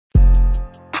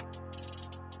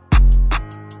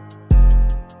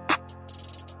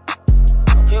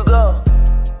you go.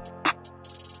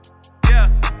 Yeah.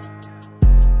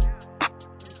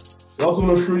 Welcome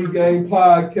to Free Game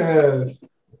Podcast.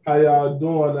 How y'all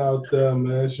doing out there,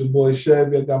 man? It's your boy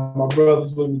Chevy. I got my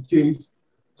brothers with me, Keith,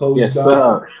 Coach Yes, Don.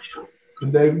 sir.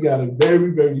 Today we got a very,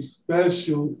 very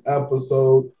special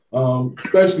episode,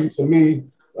 especially to me,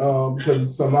 because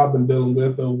it's something I've been dealing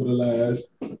with over the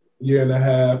last year and a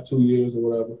half, 2 years or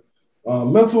whatever.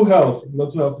 Mental health in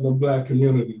the Black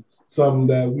community, something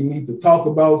that we need to talk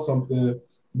about, something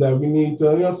that we need to,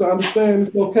 to understand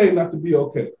it's okay not to be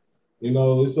okay.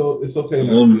 It's okay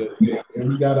not to be okay. And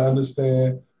we got to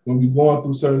understand when we're going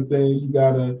through certain things, you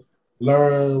got to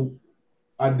learn,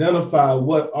 identify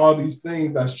what all these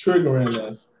things that's triggering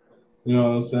us. You know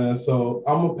what I'm saying? So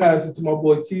I'm going to pass it to my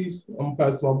boy Keith. I'm going to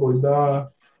pass it to my boy Don.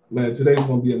 Man, today's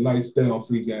going to be a nice day on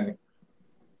Free Game.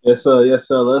 Yes, sir. Yes,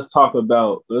 sir. Let's talk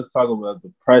about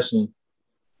depression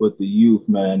with the youth,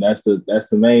 man. That's the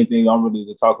main thing I'm ready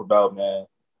to talk about, man.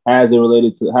 How is it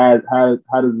related to how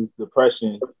does this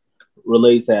depression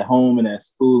relates at home and at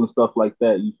school and stuff like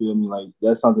that? You feel me? Like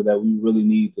that's something that we really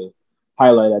need to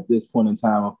highlight at this point in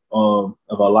time of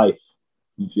our life.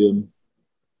 You feel me?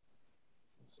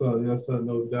 So yes, sir,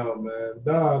 no doubt, man.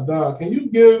 Don, can you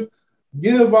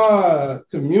give our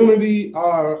community,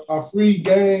 our Free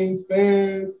Game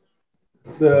fans,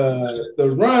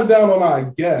 the rundown on our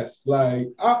guests? Like,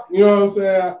 you know what I'm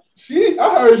saying?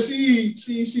 I heard she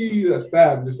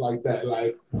established like that.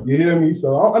 Like, you hear me?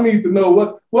 So I need to know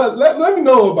what. Let me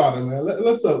know about it, man.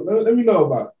 Let me know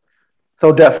about it.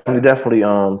 So definitely,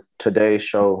 today's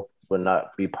show would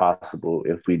not be possible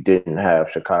if we didn't have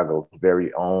Chicago's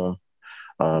very own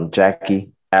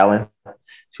Jackie Allen.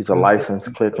 She's a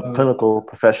licensed clinical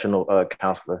professional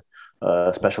counselor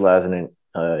specializing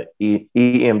in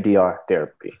EMDR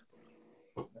therapy.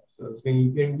 So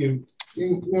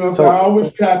I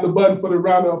always got the button for the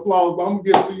round of applause, but I'm gonna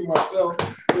give it to you myself.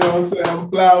 You know what I'm saying?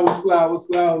 Flowers,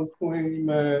 queen,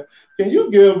 man. Can you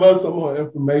give us some more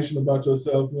information about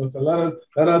yourself? You know what I'm saying?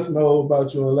 Let us know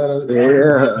about you and let us.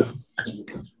 Yeah.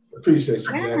 Appreciate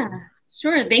you, Yeah, Jackie.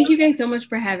 sure. Thank you guys so much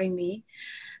for having me.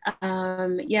 My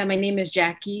name is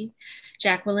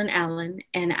Jacqueline Allen,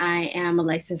 and I am a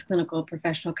licensed clinical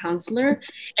professional counselor.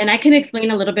 And I can explain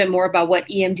a little bit more about what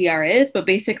EMDR is, but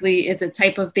basically it's a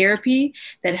type of therapy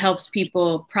that helps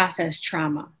people process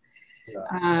trauma.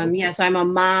 So I'm a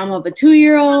mom of a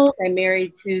 2-year-old. I'm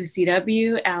married to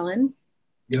CW Allen.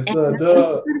 Yes,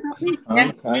 sir.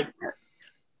 Okay.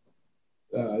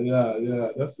 Yeah.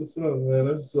 That's what's up, man.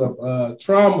 That's what's up.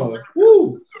 Trauma.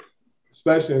 Woo!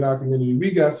 Especially in our community,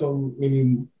 we got so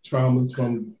many traumas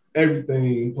from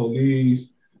everything,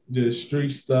 police, just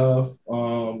street stuff.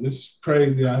 It's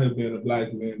crazy out here being a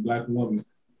Black man, Black woman,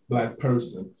 Black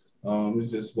person.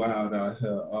 It's just wild out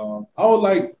here. I would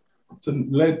like to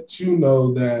let you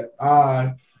know that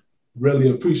I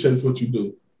really appreciate what you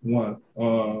do. One,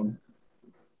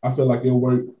 I feel like your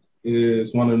work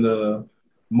is one of the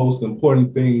most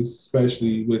important things,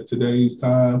 especially with today's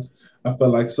times. I feel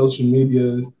like social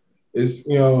media is,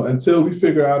 until we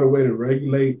figure out a way to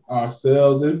regulate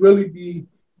ourselves, it really be,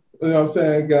 got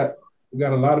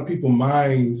a lot of people's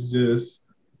minds just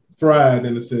fried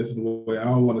in a sense of the way. I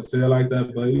don't want to say it like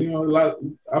that, but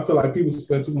I feel like people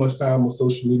spend too much time on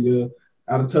social media,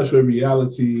 out of touch with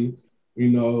reality.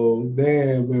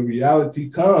 Then when reality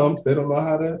comes, they don't know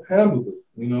how to handle it.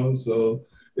 So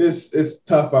it's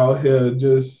tough out here.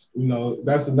 Just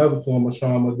that's another form of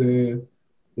trauma. Then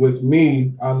with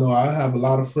me, I know I have a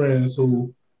lot of friends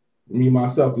who, me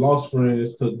myself, lost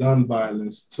friends to gun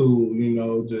violence, to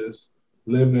just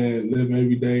living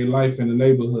everyday life in the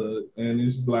neighborhood, and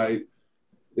it's like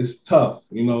it's tough.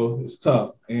 It's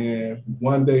tough. And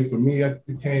one day for me, it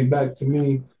came back to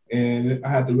me, and I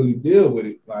had to really deal with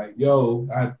it. Like,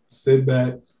 I sit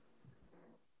back.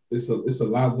 It's a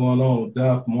lot going on.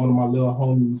 Death. One of my little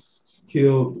homies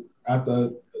killed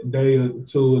after a day or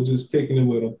two of just kicking it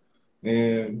with him.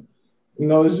 And,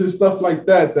 it's just stuff like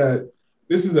that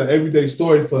this is an everyday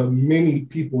story for many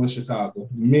people in Chicago,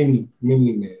 many,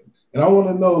 many men. And I want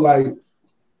to know, like,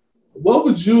 what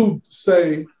would you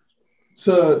say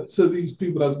to these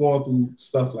people that's going through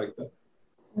stuff like that?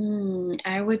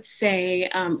 I would say,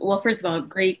 first of all,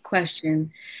 great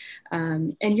question.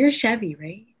 And you're Chevy,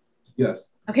 right?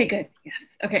 Yes. Okay, good.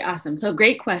 Yes. Okay, awesome. So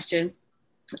great question.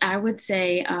 I would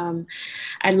say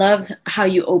I loved how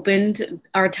you opened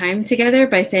our time together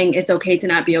by saying it's okay to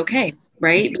not be okay,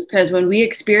 right? Because when we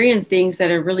experience things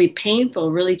that are really painful,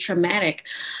 really traumatic,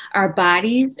 our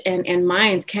bodies and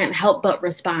minds can't help but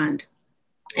respond.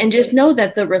 And just know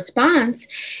that the response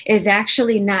is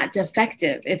actually not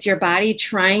defective. It's your body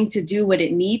trying to do what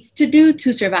it needs to do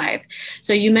to survive.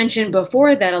 So you mentioned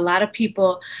before that a lot of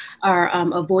people are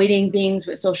avoiding things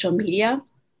with social media.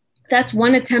 That's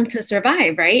one attempt to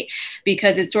survive, right?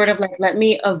 Because it's sort of like, let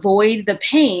me avoid the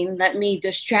pain, let me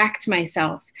distract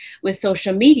myself with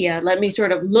social media, let me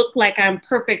sort of look like I'm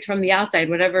perfect from the outside,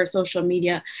 whatever social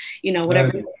media,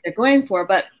 whatever they're going for.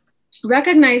 But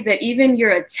recognize that even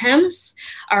your attempts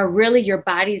are really your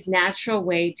body's natural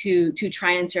way to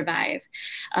try and survive.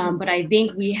 But I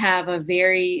think we have a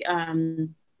very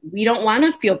we don't want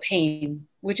to feel pain,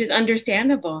 which is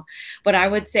understandable. But I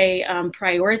would say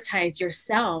prioritize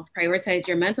yourself, prioritize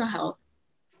your mental health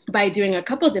by doing a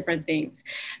couple different things,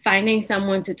 finding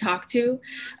someone to talk to,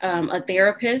 a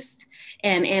therapist.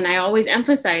 And I always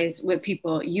emphasize with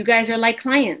people, you guys are like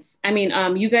clients. I mean,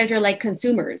 you guys are like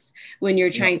consumers when you're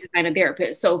trying to find a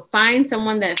therapist. So find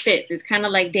someone that fits. It's kind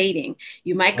of like dating.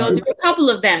 You might go through a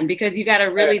couple of them because you got to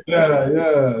really.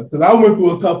 Yeah. Because I went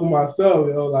through a couple myself,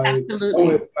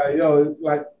 Absolutely. I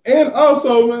went, and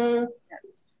also, man,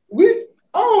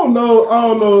 I don't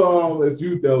know if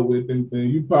you dealt with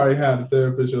anything. You probably had a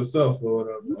therapist yourself or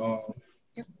whatever.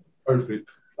 Perfect.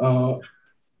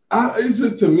 It's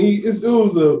just, to me, it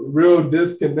was a real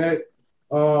disconnect.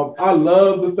 I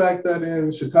love the fact that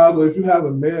in Chicago, if you have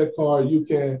a Med card, you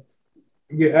can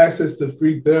get access to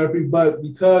free therapy. But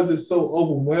because it's so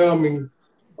overwhelming,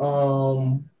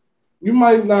 you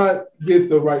might not get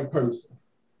the right person,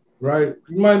 right?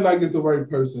 You might not get the right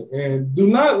person, and do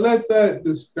not let that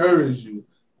discourage you.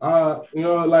 I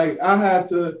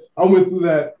went through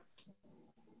that.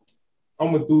 I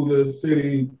went through the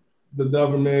city, the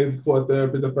government for a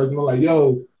therapist at first. And I'm like,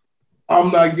 yo, I'm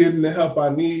not getting the help I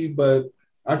need, but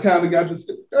I kind of got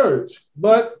discouraged.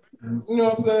 But you know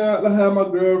what I'm saying? I had my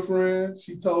girlfriend.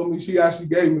 She told me, she actually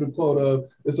gave me the quote of,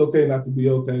 it's okay not to be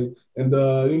okay. And,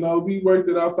 we worked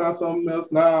it out, found something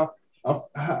else. Now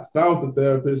I found the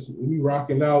therapist. We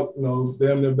rocking out,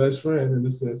 damn near best friend in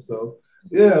a sense. So,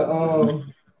 yeah,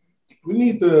 we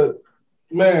need to,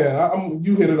 man,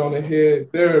 you hit it on the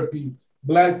head. Therapy.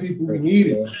 Black people, we need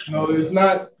it. It's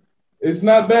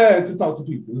not bad to talk to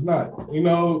people. It's not. I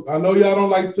know y'all don't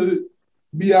like to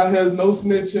be out here, no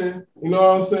snitching. You know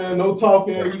what I'm saying? No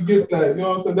talking. You get that. You know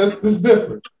what I'm saying? This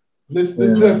different. This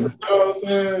different. You know what I'm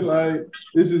saying? Like,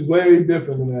 this is way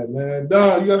different than that, man.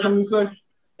 Don, you got something to say?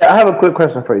 Yeah, I have a quick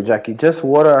question for you, Jackie. Just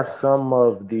what are some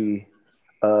of the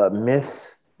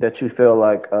myths that you feel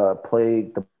like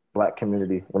plague the Black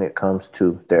community when it comes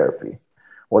to therapy?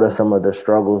 What are some of the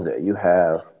struggles that you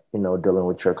have, dealing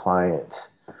with your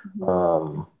clients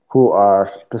who are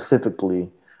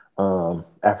specifically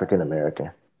African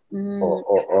American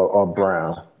or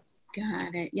brown?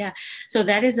 Got it. Yeah. So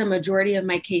that is a majority of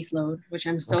my caseload, which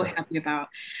I'm so happy about.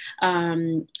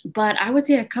 But I would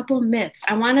say a couple myths.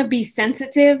 I want to be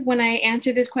sensitive when I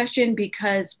answer this question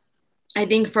because I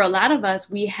think for a lot of us,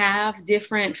 we have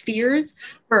different fears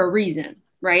for a reason.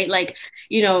 Right? Like,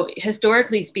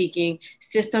 historically speaking,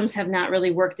 systems have not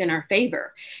really worked in our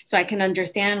favor. So I can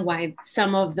understand why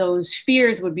some of those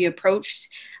fears would be approached.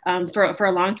 For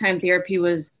a long time, therapy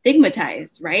was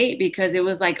stigmatized, right? Because it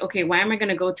was like, okay, why am I going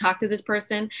to go talk to this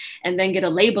person and then get a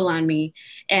label on me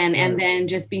and then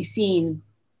just be seen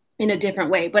in a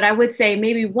different way? But I would say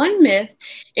maybe one myth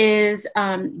is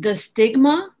the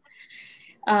stigma,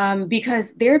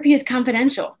 because therapy is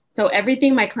confidential. So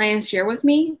everything my clients share with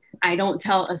me, I don't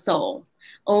tell a soul.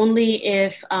 Only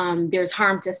if there's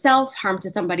harm to self, harm to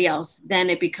somebody else, then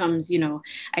it becomes,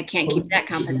 I can't keep that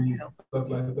confidential. Stuff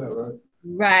like that, right?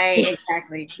 Right,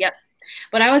 exactly. Yep.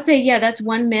 But I would say, yeah, that's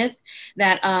one myth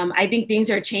that I think things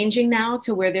are changing now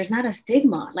to where there's not a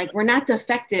stigma. Like, we're not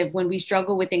defective when we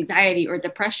struggle with anxiety or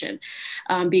depression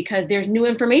because there's new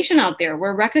information out there.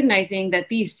 We're recognizing that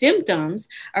these symptoms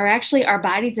are actually our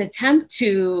body's attempt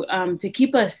to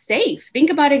keep us safe. Think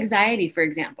about anxiety, for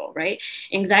example, right?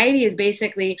 Anxiety is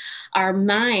basically our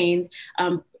mind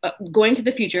going to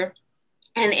the future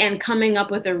and coming up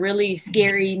with a really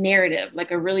scary narrative,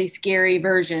 like a really scary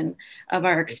version of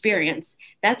our experience.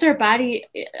 That's our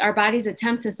body's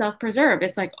attempt to self-preserve.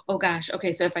 It's like, oh gosh,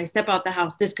 okay, so if I step out the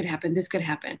house, this could happen, this could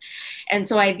happen. And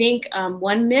so I think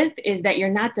one myth is that you're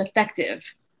not defective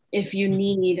if you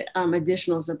need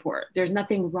additional support. There's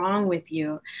nothing wrong with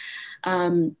you.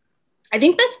 I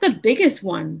think that's the biggest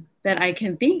one that I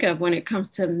can think of when it comes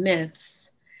to myths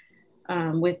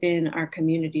within our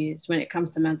communities when it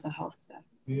comes to mental health stuff.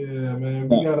 Yeah, man,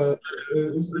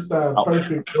 it's that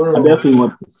perfect world. I definitely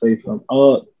want to say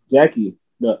something. Jackie,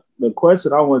 the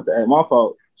question I wanted to ask, my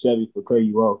fault, Chevy, for cutting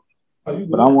you off.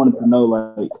 But I wanted to know,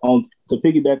 like, to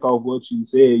piggyback off what you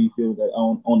said, you feel that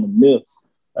on the myths,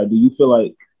 like, do you feel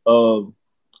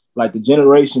like the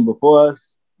generation before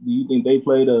us, do you think they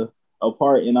played a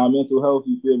part in our mental health?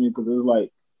 You feel me? Because it's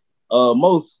like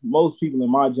most people in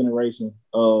my generation,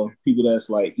 people that's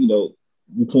like, you know,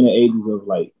 between the ages of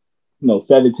like, you know,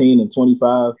 17 and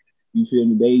 25, you feel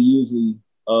me? They usually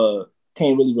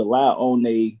can't really rely on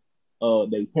they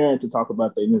parent to talk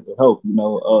about their mental health. You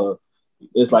know,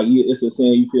 it's like it's a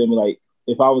saying. You feel me? Like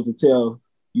if I was to tell,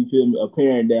 you feel me, a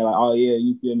parent that like, oh yeah,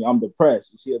 you feel me, I'm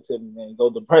depressed, and she'll tell me, man, go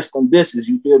depress them dishes.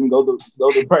 You feel me? Go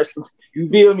depress them. You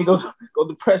feel me? Go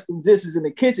depress them dishes in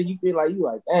the kitchen. You feel like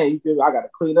dang, you feel me? I gotta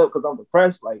clean up because I'm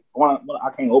depressed. Like I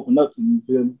can't open up to you. You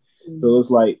feel me? Mm-hmm. So it's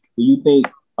like, do you think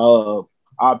our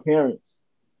parents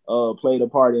played a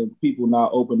part in people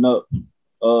not open up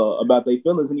about their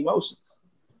feelings and emotions?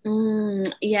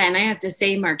 Yeah, and I have to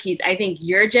say, Marquise, I think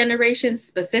your generation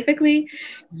specifically,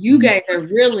 you guys are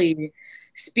really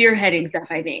spearheading stuff,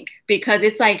 I think, because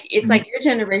it's like your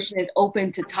generation is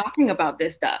open to talking about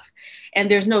this stuff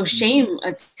and there's no shame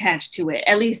attached to it.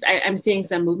 At least I'm seeing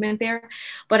some movement there,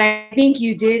 but I think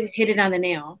you did hit it on the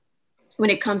nail when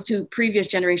it comes to previous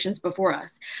generations before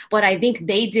us. But I think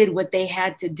they did what they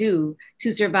had to do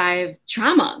to survive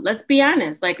trauma. Let's be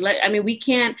honest. We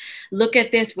can't look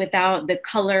at this without the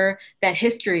color that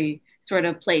history sort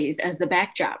of plays as the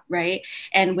backdrop, right?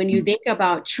 And when you think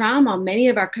about trauma, many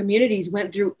of our communities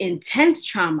went through intense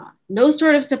trauma, no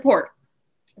sort of support.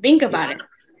 Think about it.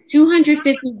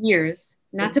 250 years,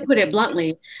 not to put it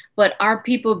bluntly, but our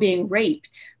people being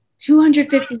raped,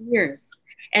 250 years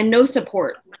and no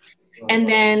support. And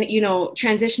then, you know,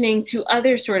 transitioning to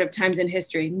other sort of times in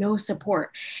history, no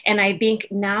support. And I think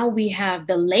now we have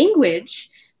the language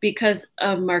because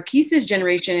of Marquise's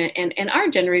generation and our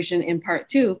generation in part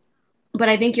too. But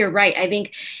I think you're right. I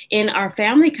think in our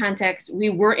family context, we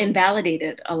were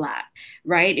invalidated a lot,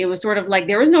 right? It was sort of like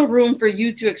there was no room for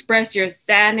you to express your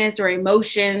sadness or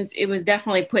emotions. It was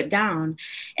definitely put down.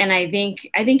 And I think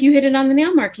you hit it on the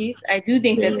nail, Marquise. I do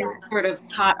think that sort of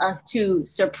taught us to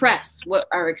suppress what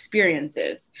our experience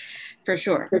is, for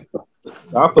sure. So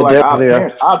I feel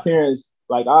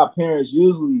like our parents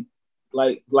usually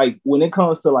like when it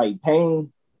comes to like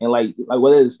pain and like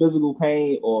whether it's physical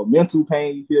pain or mental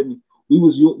pain, you feel me? We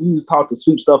was taught to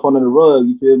sweep stuff under the rug,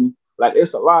 you feel me? Like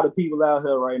it's a lot of people out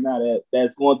here right now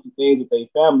that's going through things with their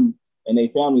family, and their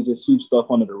family just sweep stuff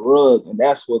under the rug, and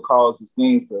that's what causes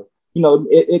things to, you know,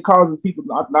 it causes people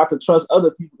not to trust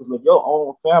other people, because if your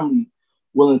own family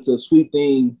willing to sweep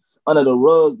things under the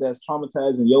rug that's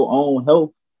traumatizing your own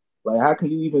health, like how can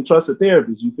you even trust a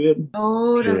therapist? You feel me?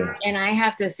 Yeah. And I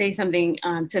have to say something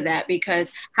to that,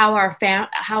 because how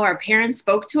our parents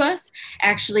spoke to us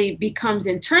actually becomes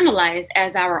internalized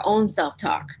as our own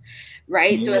self-talk,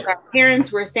 right? Mm-hmm. So if our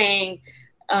parents were saying,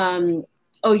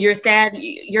 oh, you're sad,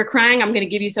 you're crying, I'm going to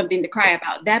give you something to cry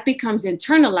about, that becomes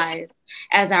internalized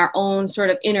as our own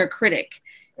sort of inner critic.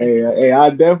 Hey,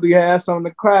 I definitely had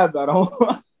something to cry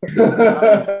about.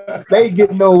 They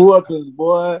get no whoopings,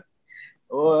 boy.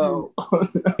 Well,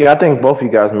 yeah, I think both of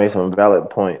you guys made some valid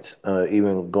points,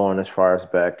 even going as far as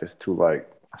back as to like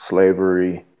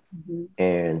slavery. Mm-hmm.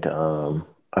 And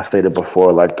I stated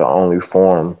before, like the only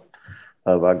form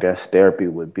of, I guess, therapy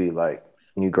would be like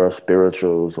Negro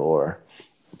spirituals, or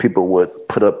people would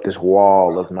put up this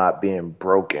wall of not being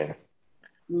broken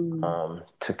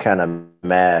to kind of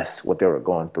mask what they were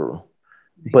going through.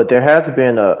 But there has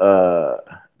been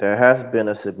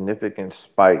a significant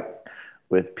spike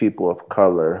with people of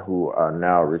color who are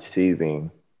now receiving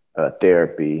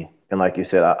therapy. And like you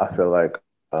said, I feel like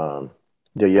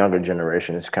the younger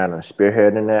generation is kind of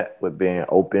spearheading that with being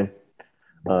open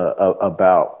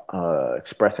about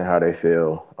expressing how they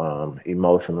feel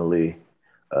emotionally,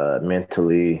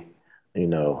 mentally, you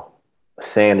know,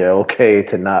 saying they're okay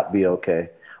to not be okay.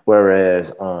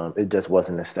 Whereas it just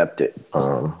wasn't accepted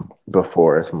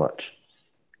before as much.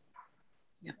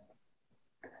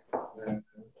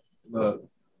 Look,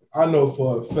 I know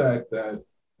for a fact that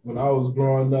when I was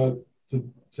growing up,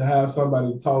 to have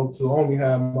somebody to talk to, only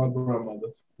have my grandmother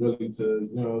really to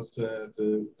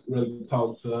really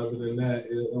talk to. Other than that,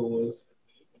 it was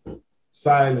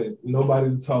silent, nobody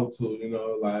to talk to. You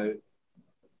know, like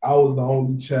I was the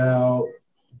only child.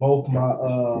 Both my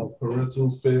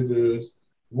parental figures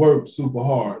worked super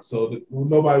hard, so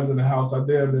nobody was in the house. I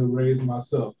damn near raised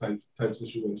myself type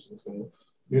situation. So,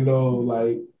 you know,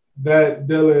 like that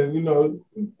Dylan, you know,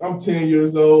 I'm 10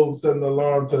 years old, setting an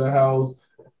alarm to the house,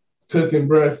 cooking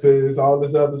breakfast, all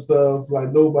this other stuff,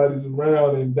 like nobody's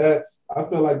around. And I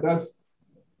feel like like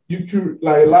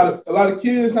a lot of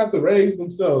kids have to raise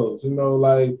themselves, you know,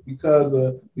 like because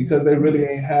they really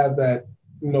ain't have that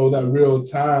that real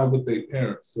time with their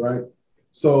parents, right?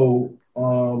 So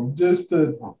just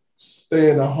to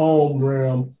stay in the home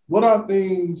realm, what are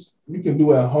things you can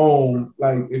do at home,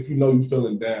 like if you're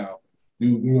feeling down,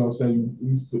 you know what I'm saying,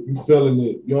 you feeling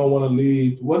it, you don't want to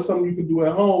leave. What's something you can do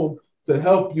at home to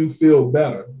help you feel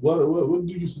better? What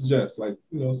do you suggest? Like,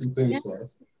 some things for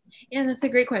us. Yeah, that's a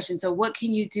great question. So, what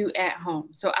can you do at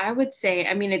home? So, I would say,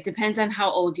 I mean, it depends on how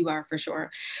old you are for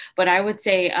sure, but I would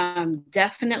say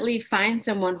definitely find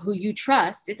someone who you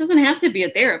trust. It doesn't have to be a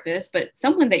therapist, but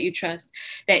someone that you trust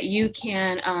that you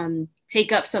can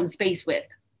take up some space with.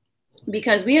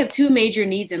 Because we have two major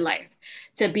needs in life,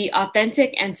 to be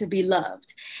authentic and to be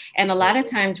loved. And a lot of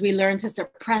times we learn to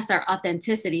suppress our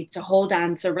authenticity to hold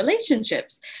on to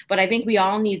relationships. But I think we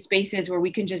all need spaces where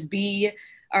we can just be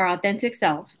our authentic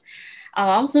self. I'll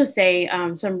also say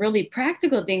some really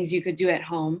practical things you could do at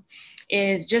home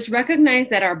is just recognize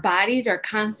that our bodies are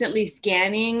constantly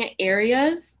scanning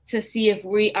areas to see if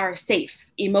we are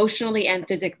safe emotionally and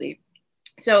physically.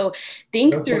 So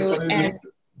think through and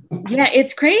yeah,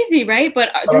 it's crazy, right?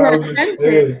 But through our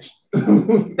senses.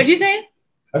 What did you say?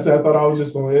 I said I thought I was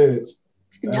just on edge.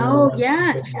 No,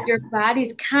 yeah, your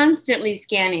body's constantly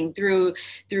scanning through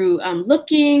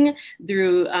looking,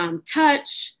 through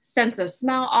touch, sense of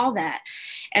smell, all that.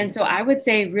 And so I would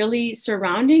say really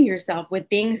surrounding yourself with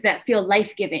things that feel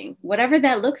life-giving, whatever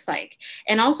that looks like.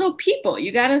 And also people,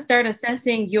 you got to start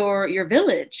assessing your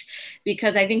village,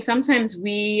 because I think sometimes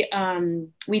we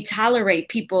tolerate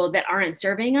people that aren't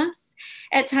serving us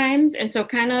at times. And so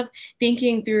kind of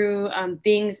thinking through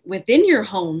things within your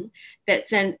home that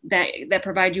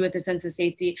provide you with a sense of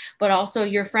safety, but also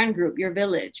your friend group, your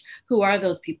village. Who are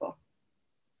those people?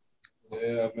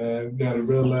 Yeah, man, you gotta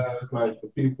realize, like, the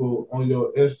people on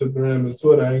your Instagram and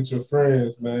Twitter ain't your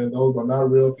friends, man. Those are not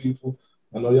real people.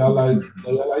 I know y'all like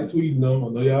tweeting them. I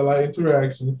know y'all like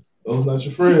interaction. Those not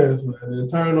your friends, man. They'll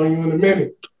turn on you in a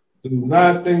minute. Do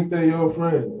not think they're your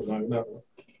friend. Like, nothing.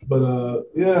 But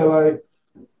yeah, like,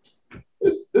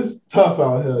 it's tough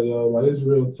out here, yo. Like, it's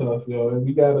real tough, yo. And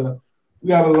we gotta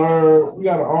learn. We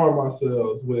gotta arm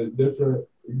ourselves with different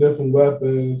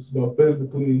weapons,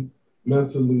 physically,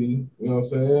 mentally, you know what I'm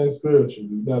saying, and spiritually.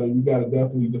 We gotta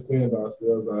definitely defend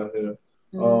ourselves out here.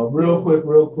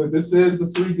 Real quick. This is the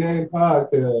Free Game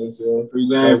Podcast, yo. Free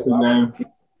game.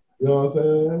 You know what I'm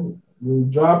saying? We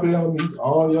drop it on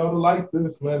all y'all to like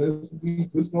this, man.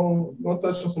 This gonna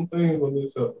touch on some things on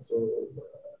this episode.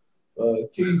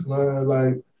 Keith, man,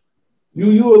 like you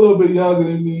a little bit younger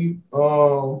than me.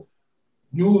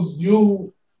 You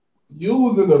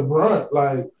was in the brunt,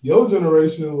 like your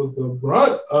generation was the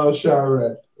brunt of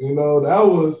Chiraq. That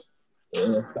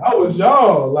was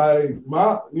y'all. Like you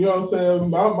know what I'm saying?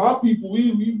 My people,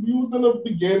 we was in the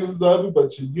beginnings of it,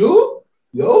 but your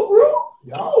group,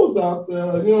 y'all was out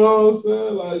there. You know what I'm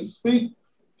saying? Like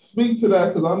speak to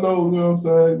that, because I know, you know what I'm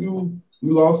saying, you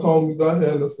lost homies out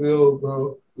here in the field,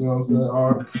 bro. You know what I'm saying?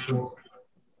 Our people.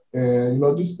 And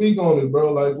just speak on it,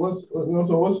 bro. Like what's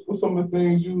some of the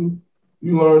things you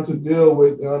learn to deal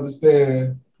with and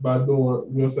understand by doing,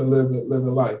 living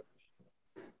life?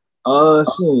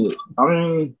 Shit. I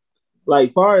mean,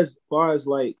 like far as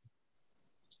like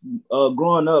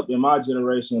growing up in my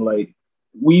generation, like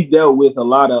we dealt with a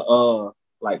lot of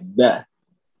like death.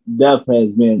 Death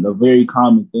has been a very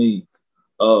common thing.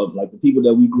 Like the people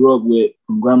that we grew up with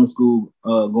from grammar school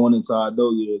going into our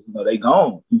adult years, they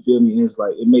gone. You feel me? And it's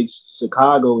like it makes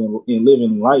Chicago and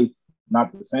living life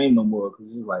not the same no more,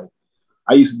 because it's like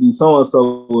I used to do so and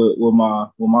so with my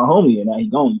homie, and now he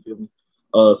gone. You feel me?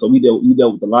 So we dealt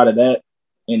with a lot of that,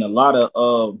 and a lot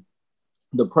of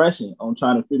depression on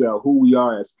trying to figure out who we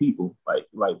are as people. Like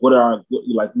what are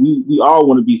we all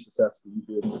want to be successful. You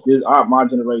feel me? My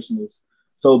generation is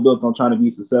so built on trying to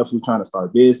be successful, trying to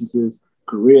start businesses,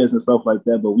 careers, and stuff like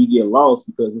that. But we get lost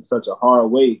because it's such a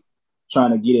hard way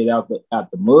trying to get it out the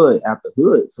mud, out the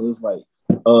hood. So it's like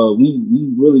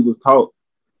we really was taught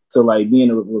to like be in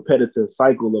a repetitive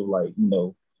cycle of like,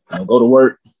 go to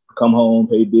work, come home,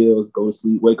 pay bills, go to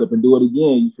sleep, wake up and do it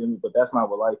again. You feel me? But that's not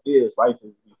what life is.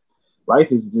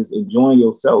 Life is just enjoying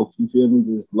yourself. You feel me?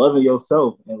 Just loving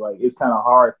yourself. And like it's kind of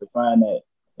hard to find that.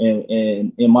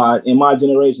 And in my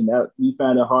generation, that we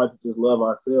find it hard to just love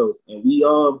ourselves. And we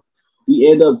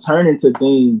end up turning to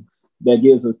things that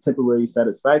gives us temporary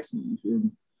satisfaction. You feel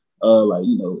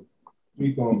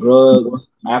me? Drugs,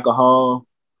 alcohol,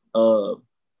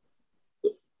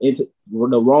 into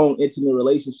the wrong intimate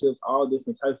relationships, all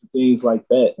different types of things like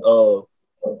that,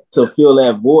 to fill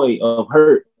that void of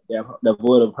hurt, that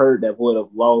void of hurt, that void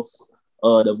of loss,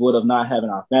 the void of not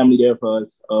having our family there for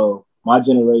us. My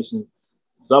generation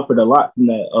suffered a lot from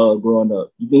that growing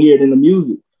up. You can hear it in the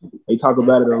music. They talk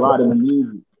about it a lot in the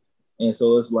music. And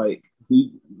so it's like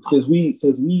since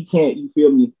we can't, you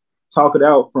feel me, talk it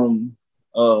out from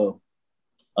a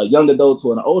young adult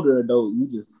to an older adult, we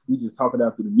just talk it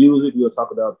out through the music. We'll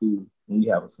talk it out through when we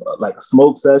have a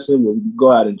smoke session where we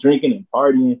go out and drinking and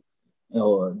partying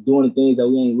or doing the things that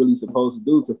we ain't really supposed to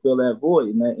do to fill that void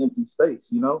in that empty space,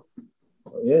 you know?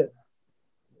 So, yeah.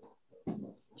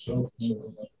 Sure.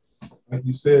 Like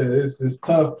you said, it's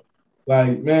tough.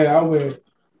 Like, man, I went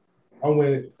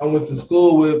to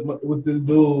school with this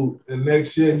dude, and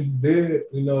next year he's dead.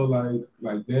 You know,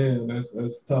 like damn,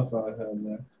 that's tough out here,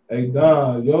 man. Hey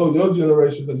Don, your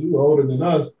generation, because you were older than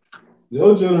us,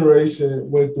 your generation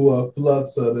went through a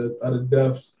flux of the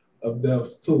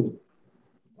deaths too.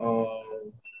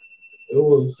 It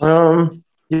was.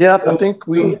 Yeah, I think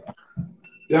we.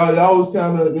 Y'all was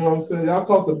kind of, you know what I'm saying. Y'all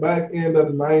caught the back end of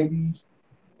the '90s,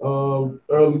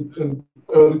 early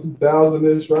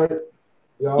 2000s, right?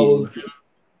 Y'all was.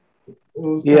 It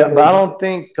was yeah, but I don't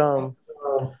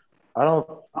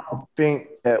think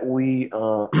that we.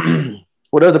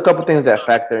 Well, there's a couple things that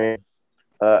factor in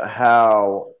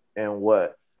how and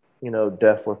what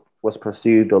death was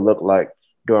perceived to look like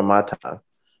during my time.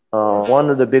 One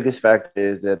of the biggest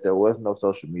factors is that there was no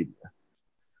social media.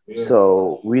 Yeah.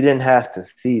 So we didn't have to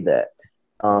see that.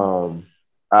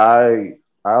 I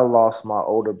lost my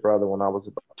older brother when I was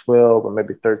about 12 or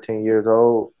maybe 13 years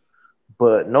old,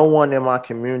 but no one in my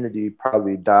community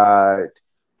probably died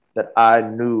that I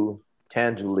knew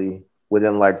tangibly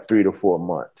within like 3 to 4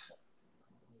 months.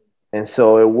 And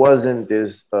so it wasn't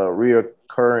this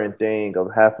reoccurring thing of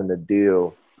having to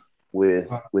deal with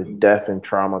death and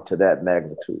trauma to that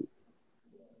magnitude.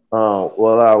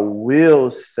 What I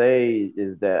will say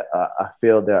is that I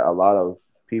feel that a lot of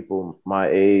people my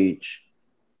age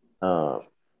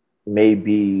may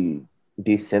be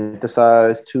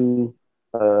desensitized to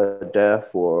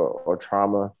death or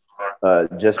trauma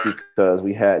just because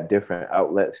we had different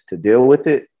outlets to deal with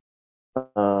it,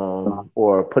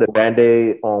 or put a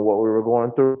Band-Aid on what we were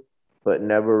going through, but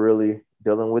never really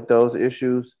dealing with those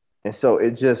issues. And so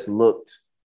it just looked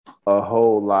a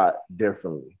whole lot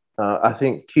differently. I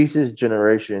think Keisha's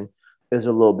generation is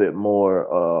a little bit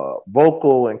more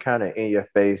vocal and kind of in your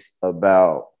face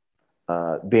about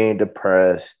being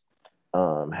depressed,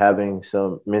 having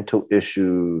some mental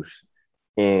issues,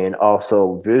 and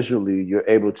also visually you're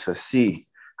able to see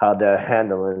how they're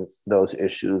handling those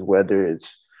issues, whether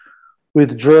it's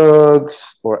with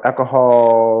drugs or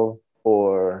alcohol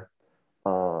or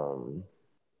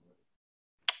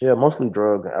mostly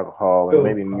drugs and alcohol and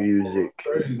maybe music.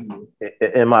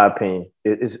 In my opinion,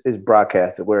 it's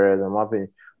broadcasted. Whereas in my opinion,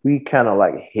 we kind of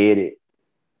like hid it.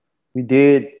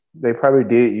 They probably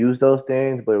did use those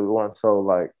things, but we weren't so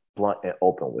like blunt and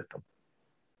open with them.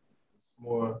 It's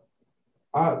more.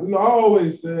 I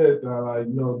always said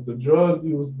that the drug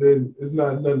use then is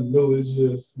not nothing new. It's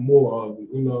just more of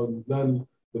it. Nothing.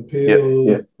 The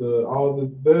pills, all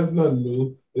this. There's nothing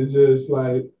new. It's just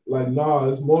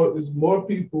it's more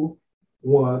people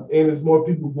and it's more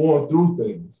people going through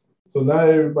things. So now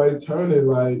everybody turning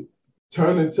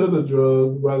to the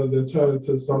drugs rather than turning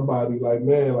to somebody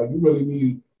you really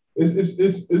need. It's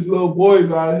little boys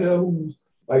out here who's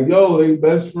they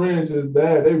best friend just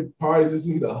that. They probably just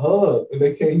need a hug and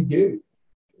they can't get it.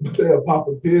 But they'll pop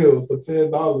a pill for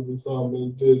 $10 or something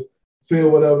and just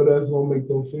feel whatever that's gonna make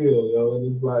them feel, And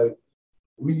it's like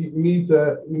we need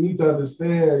to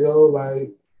understand,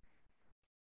 you're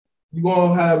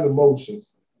gonna have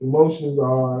emotions. Emotions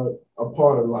are a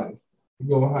part of life.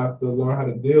 You're gonna have to learn how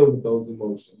to deal with those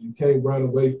emotions. You can't run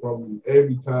away from them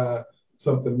every time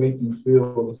something make you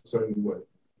feel a certain way.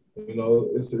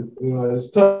 It's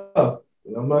tough.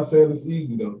 I'm not saying it's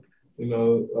easy though.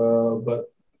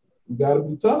 But you gotta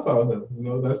be tough out here.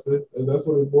 That's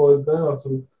what it boils down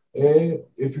to. And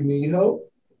if you need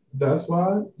help, that's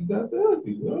why you got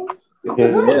therapy. Get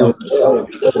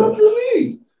the help you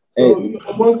need. So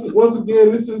once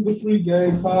again, this is the Free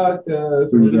Game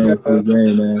Podcast. Free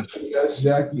game, man. We got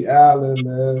Jackie Allen,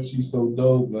 man. She's so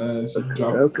dope, man. She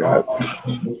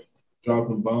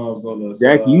dropping bombs on us.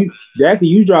 Jackie,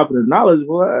 you dropping the knowledge,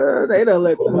 boy. They don't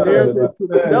let them hear this to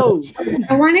the nose.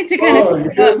 I wanted to kind of.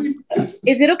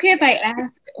 Is it okay if I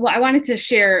ask? Well, I wanted to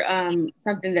share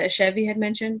something that Chevy had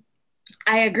mentioned.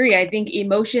 I agree. I think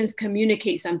emotions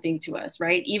communicate something to us,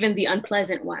 right? Even the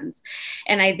unpleasant ones.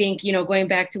 And I think, going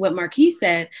back to what Marquis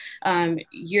said,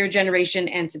 your generation,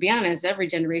 and to be honest, every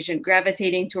generation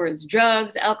gravitating towards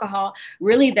drugs, alcohol,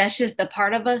 really, that's just the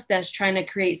part of us that's trying to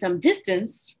create some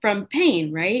distance from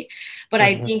pain, right? But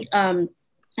I think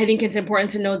I think it's important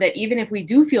to know that even if we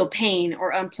do feel pain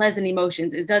or unpleasant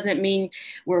emotions, it doesn't mean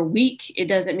we're weak. It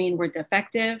doesn't mean we're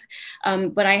defective.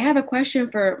 But I have a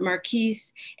question for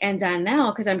Marquise and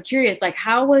Donnell, because I'm curious, like,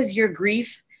 how was your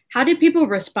grief? How did people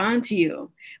respond to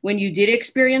you when you did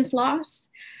experience loss?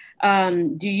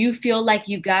 Do you feel like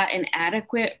you got an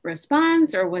adequate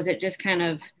response, or was it just kind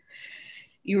of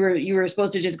you were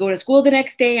supposed to just go to school the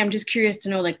next day? I'm just curious to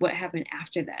know like what happened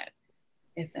after that,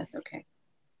 if that's okay.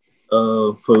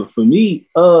 For me,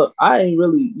 I ain't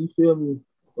really, you feel me?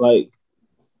 Like,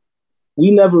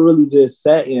 we never really just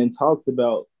sat and talked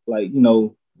about, like, you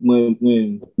know, when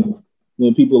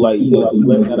people, like, you know, just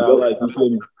letting that out, like, you feel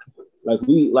me? Like,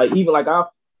 we, like, even like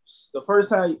the first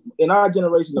time in our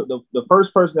generation, the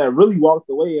first person that really walked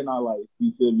away in our life,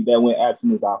 you feel me, that went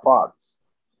absent is our fathers.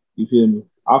 You feel me?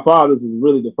 Our fathers was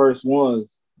really the first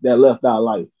ones that left our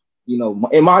life. You know,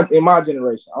 in my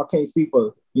generation, I can't speak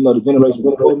for, you know, the generation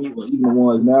before me, but even the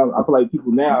ones now. I feel like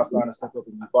people now are starting to step up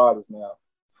and be fathers now.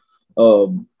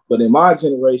 But in my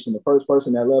generation, the first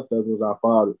person that left us was our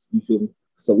fathers. You feel me?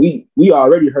 So we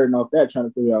already hurting off that, trying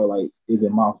to figure out, like, is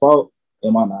it my fault?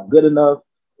 Am I not good enough?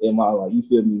 Am I, like, you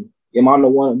feel me? Am I the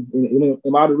one?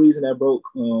 Am I the reason that broke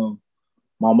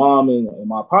my mom and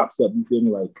my pops up? You feel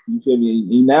me? Like, you feel me?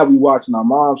 And now we watching our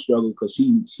mom struggle because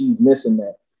she's missing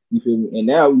that. You feel me? And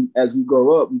now as we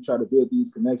grow up, we try to build these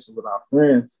connections with our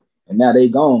friends, and now they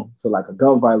gone to like a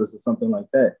gun violence or something like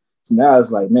that. So now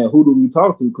it's like, man, who do we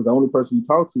talk to? Because the only person we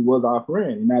talked to was our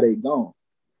friend, and now they gone.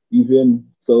 You feel me?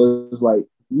 So it's like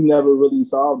we never really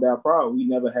solved that problem. We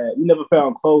never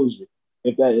found closure,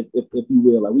 if you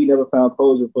will. Like, we never found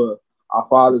closure for our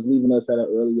fathers leaving us at an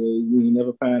early age. We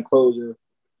never found closure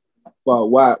for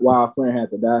why our friend had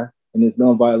to die in this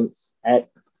gun violence act.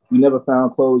 We never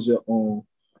found closure on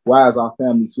why is our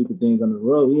family sweeping things under the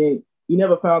rug. We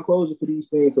never found closure for these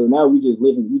things. So now we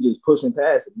just pushing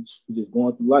past it. We just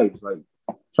going through life, like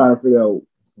trying to figure out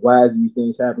why is these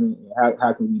things happening and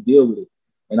how can we deal with it.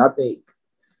 And I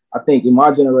think in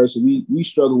my generation, we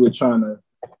struggle with trying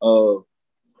to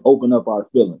open up our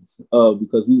feelings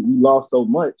because we lost so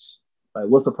much. Like,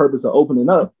 what's the purpose of opening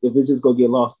up if it's just gonna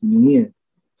get lost in the end?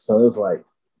 So it's like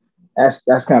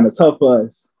that's kind of tough for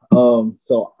us.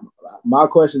 So my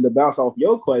question to bounce off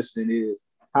your question is,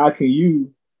 how can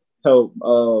you help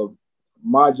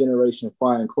my generation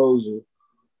find closure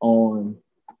on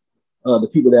the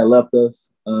people that left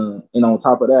us? And on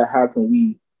top of that, how can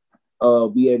we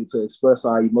be able to express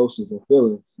our emotions and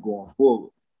feelings going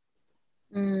forward?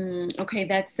 Okay,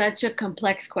 that's such a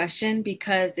complex question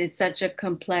because it's such a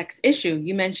complex issue.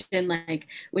 You mentioned like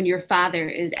when your father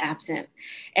is absent.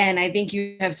 And I think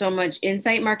you have so much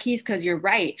insight, Marquise, because you're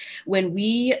right. When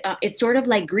it's sort of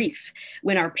like grief.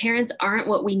 When our parents aren't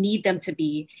what we need them to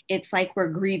be, it's like we're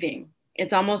grieving.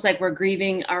 It's almost like we're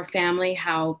grieving our family,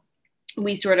 how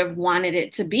we sort of wanted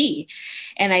it to be.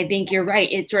 And I think you're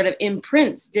right. It sort of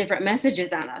imprints different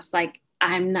messages on us, like,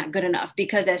 I'm not good enough,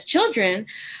 because as children,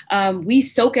 we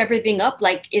soak everything up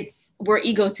like we're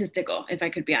egotistical, if I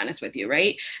could be honest with you,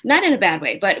 right? Not in a bad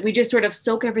way, but we just sort of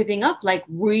soak everything up like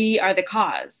we are the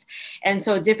cause. And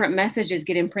so different messages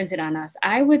get imprinted on us.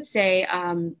 I would say,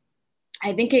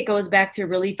 I think it goes back to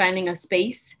really finding a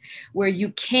space where you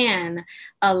can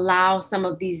allow some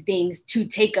of these things to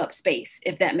take up space,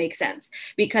 if that makes sense.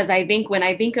 Because I think when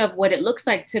I think of what it looks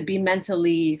like to be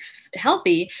mentally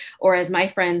healthy, or as my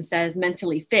friend says,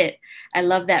 mentally fit, I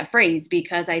love that phrase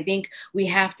because I think we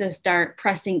have to start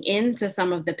pressing into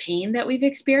some of the pain that we've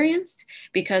experienced,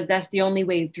 because that's the only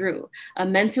way through. A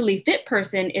mentally fit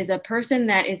person is a person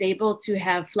that is able to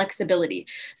have flexibility.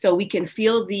 So we can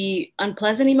feel the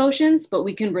unpleasant emotions, but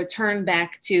we can return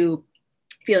back to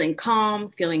feeling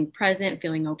calm, feeling present,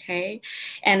 feeling okay.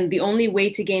 And the only way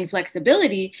to gain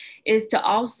flexibility is to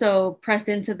also press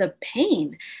into the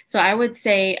pain. So I would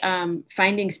say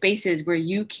finding spaces where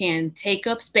you can take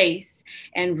up space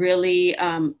and really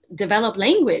develop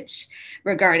language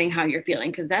regarding how you're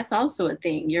feeling, because that's also a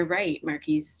thing. You're right,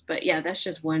 Marquise. But yeah, that's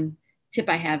just one tip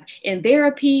I have. In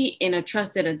therapy, in a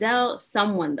trusted adult,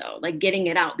 someone though, like getting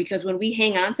it out, because when we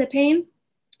hang on to pain,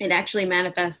 it actually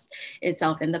manifests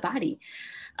itself in the body.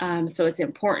 So it's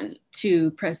important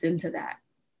to press into that.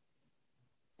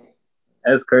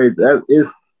 That's crazy.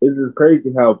 It's just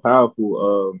crazy how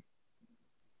powerful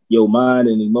your mind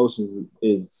and emotions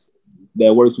is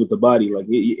that works with the body. Like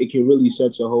it can really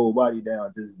shut your whole body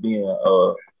down, just being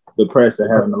depressed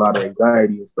and having a lot of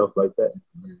anxiety and stuff like that.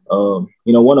 You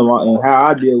know, and how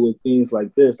I deal with things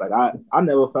like this, like I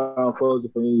never found closure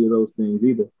for any of those things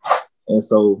either. And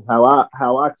so how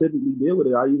I typically deal with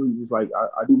it, I usually just like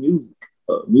I do music.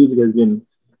 Music has been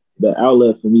the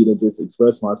outlet for me to just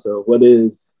express myself. What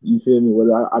is, you feel me?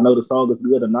 Whether I know the song is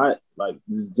good or not, like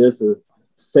it's just to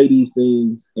say these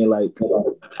things and like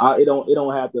it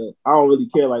don't have to. I don't really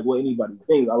care like what anybody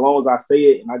thinks, as long as I say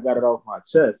it and I got it off my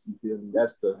chest. You feel me?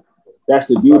 That's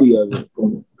the beauty of it.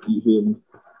 You feel me?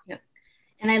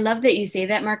 And I love that you say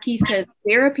that, Marquise, because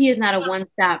therapy is not a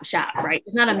one-stop shop, right?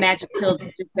 It's not a magic pill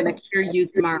that's just going to cure you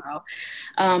tomorrow.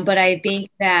 But I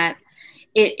think that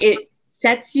it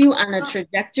sets you on a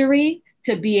trajectory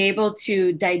to be able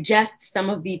to digest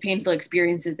some of the painful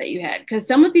experiences that you had. Because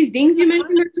some of these things you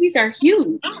mentioned, Marquise, are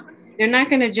huge. They're not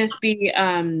going to just be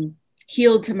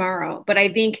healed tomorrow. But I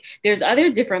think there's other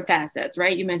different facets,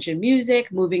 right? You mentioned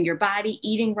music, moving your body,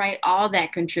 eating right, all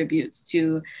that contributes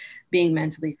to being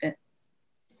mentally fit.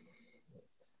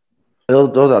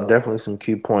 Those are definitely some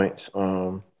key points,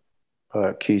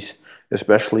 Keith,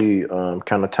 especially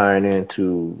kind of tying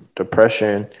into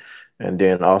depression and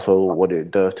then also what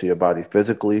it does to your body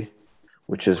physically,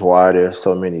 which is why there's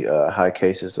so many high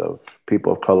cases of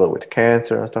people of color with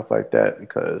cancer and stuff like that,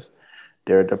 because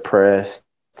they're depressed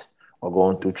or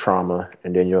going through trauma,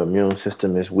 and then your immune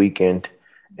system is weakened.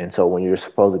 And so when you're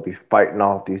supposed to be fighting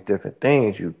off these different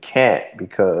things, you can't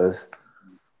because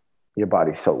your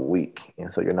body's so weak,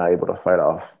 and so you're not able to fight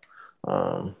off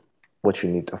what you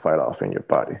need to fight off in your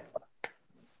body.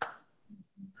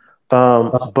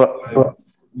 But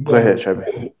go ahead, Chevy.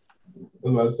 I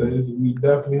was about to say is we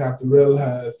definitely have to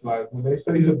realize, like when they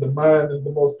say that the mind is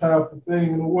the most powerful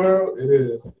thing in the world, it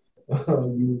is.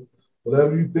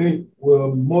 Whatever you think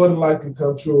will more than likely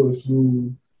come true if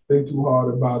you think too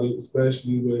hard about it,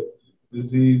 especially with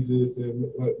diseases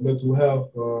and mental health.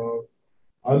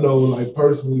 I know, like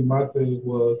personally, my thing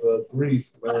was grief.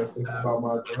 Man, thinking about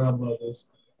my grandmothers,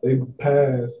 they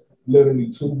passed literally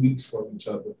 2 weeks from each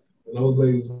other, and those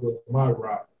ladies was my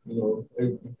rock.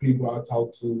 The people I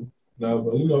talked to now,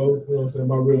 but what I'm saying,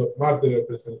 my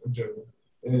therapist in general,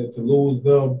 and to lose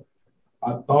them,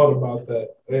 I thought about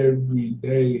that every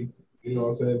day. You know what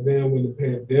I'm saying? Then when the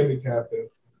pandemic happened,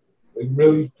 it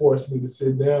really forced me to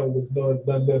sit down with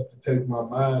nothing else to take my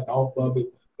mind off of it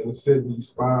and sit me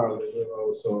spiraling,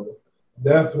 So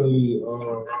definitely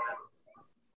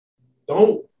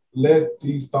don't let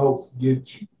these thoughts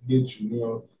get you.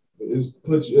 It's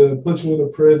put you in a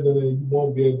prison and you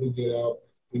won't be able to get out.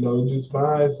 Just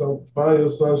find your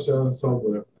sunshine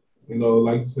somewhere.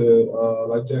 Like you said,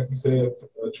 like Jackie said,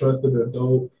 a trusted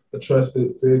adult, a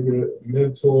trusted figure,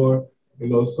 mentor.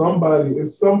 It's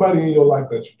somebody in your life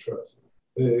that you trust.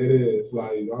 It is.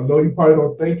 Like, I know you probably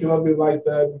don't think of it like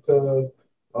that because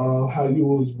how you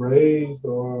was raised,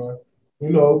 or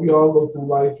we all go through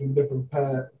life in different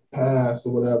paths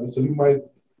or whatever. So you might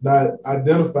not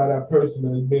identify that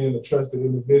person as being a trusted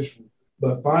individual,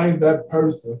 but find that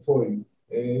person for you,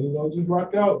 and just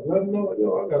rock out. Let them know,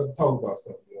 I got to talk about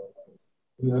something.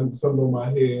 Something on my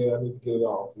head, I need to get it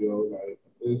off. Like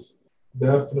it's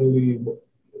definitely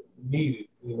needed.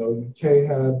 You can't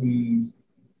have these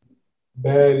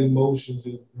bad emotions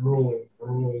just brewing.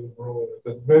 Because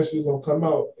eventually it's gonna come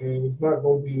out and it's not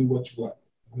gonna be what you like.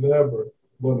 Never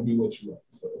gonna be what you like.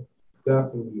 So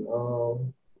definitely,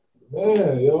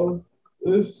 man,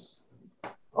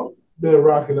 I've been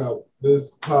rocking out.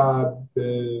 This pod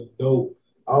been dope.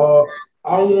 I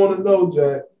want to know,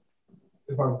 Jack,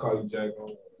 if I can call you Jack,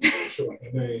 I'm sure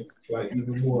your name like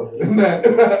even more than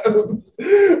that.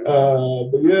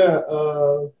 But yeah,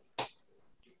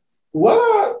 what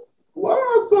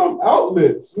are some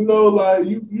outlets? Like do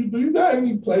you got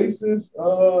any places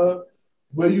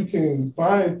where you can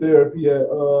find therapy at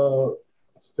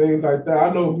things like that?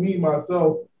 I know me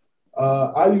myself,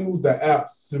 I use the app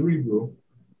Cerebral.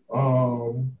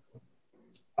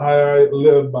 I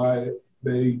live by it.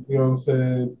 They, what I'm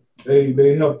saying,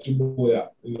 they helped your boy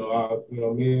out.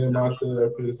 Me and my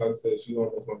therapist, like I said, she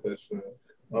almost my best friend.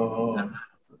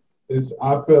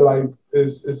 I feel like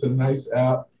it's a nice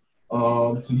app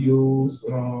to use.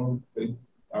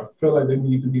 I feel like they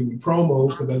need to give me promo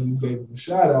because I just gave them a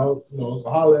shout out. So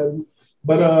holla at me.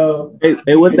 But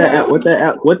hey, what that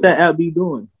app be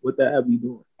doing? What that app be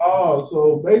doing? Oh,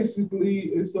 so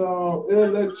basically, it'll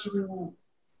let you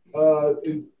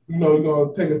you're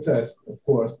gonna take a test, of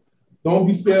course. Don't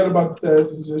be scared about the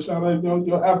test. It's just trying to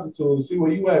your aptitude, see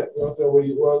where you at. You know what I'm saying? Where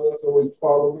you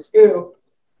fall on the scale.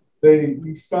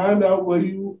 You find out where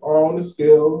you are on the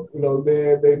scale.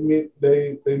 Then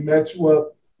they match you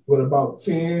up with about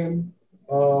 10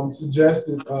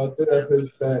 suggested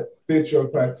therapists that fit your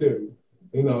criteria.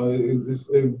 It's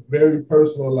very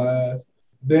personalized.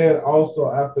 Then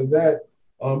also after that,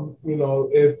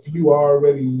 if you are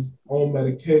already on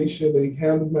medication, they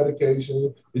handle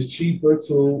medication. It's cheaper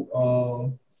too.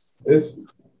 It's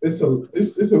it's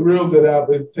a real good app.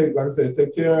 It like I said,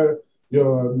 take care of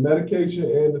your medication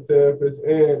and the therapist,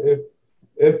 and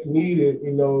if needed,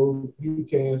 you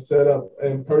can set up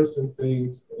in-person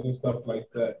things and stuff like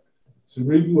that.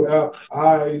 Cerebral app,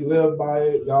 I live by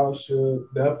it. Y'all should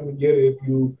definitely get it if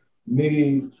you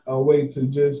need a way to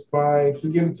just to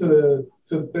get into the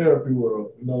therapy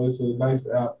world. It's a nice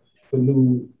app for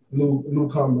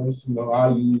newcomers. I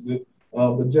use it.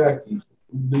 But Jackie,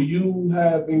 do you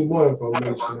have any more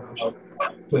information about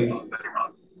places?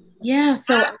 Yeah,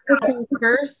 so I would say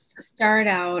first start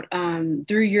out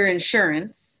through your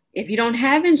insurance. If you don't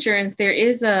have insurance, there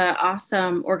is an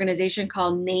awesome organization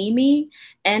called NAMI,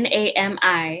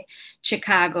 NAMI,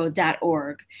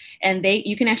 Chicago.org. And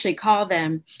you can actually call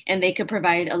them and they could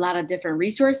provide a lot of different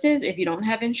resources if you don't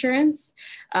have insurance.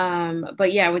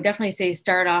 But yeah, I would definitely say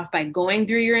start off by going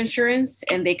through your insurance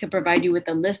and they could provide you with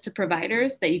a list of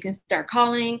providers that you can start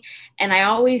calling. And I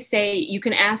always say you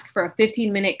can ask for a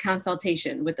 15-minute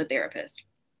consultation with a therapist.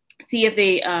 See if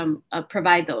they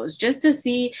provide those, just to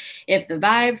see if the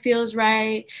vibe feels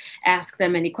right. Ask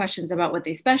them any questions about what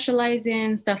they specialize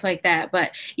in, stuff like that.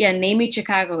 But yeah, NAMI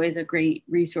Chicago is a great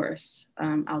resource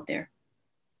out there.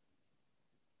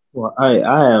 Well,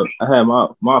 I had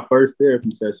my first therapy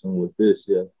session was this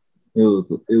year. It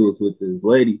was with this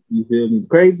lady. You feel me? The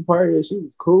crazy part is she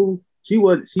was cool. She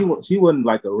wasn't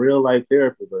like a real life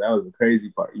therapist, but that was the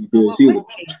crazy part. You feel me?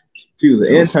 She was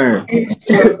an intern.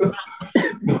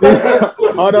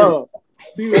 Hold on.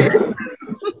 She was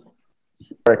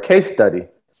a case study.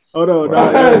 Hold on,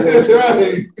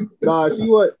 nah, she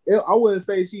was. I wouldn't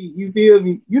say she. You feel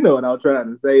me? You know what I'm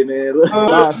trying to say, man.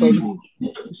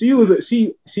 She was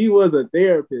a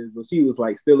therapist, but she was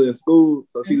like still in school,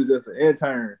 so she was just an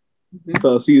intern. Mm-hmm.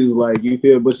 So she was like, you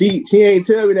feel, but she ain't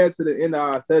tell me that to the end of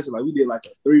our session. Like we did like a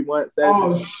 3-month session.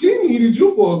 Oh, she needed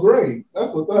you for a grade.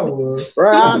 That's what that was.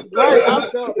 Right. I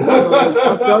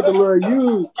felt a little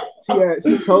used.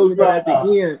 She told me that at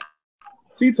the end.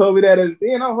 She told me that at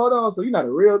the end. Oh, hold on. So you're not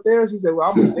a real therapist? She said,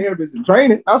 well, I'm a therapist in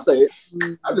training. I said,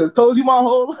 I just told you my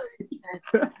whole life.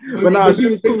 But nah, she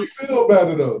was cool. Feel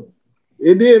better though.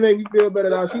 It did make me feel better.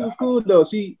 Now she was cool though.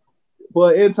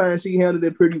 For an intern, she handled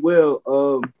it pretty well.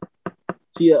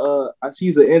 She's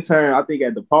an intern, I think,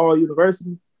 at DePaul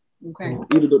University. Okay.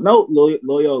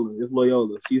 Loyola. It's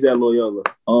Loyola. She's at Loyola.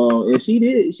 And she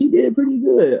did pretty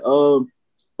good. For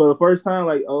the first time,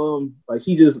 like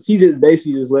she just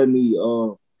basically just let me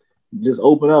just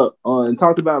open up and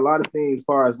talked about a lot of things as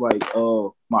far as like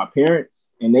my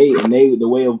parents and they the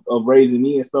way of raising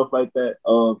me and stuff like that.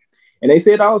 And they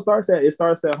said it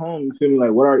starts at home. You feel me?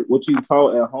 Like what you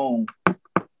taught at home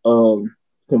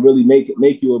can really make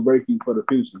you or break you for the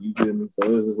future. You feel me? So it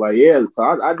was just like, yeah. So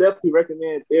I definitely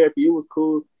recommend therapy. It was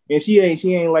cool. And she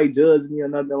ain't like judge me or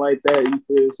nothing like that. You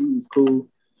feel? She was cool.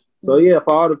 So yeah,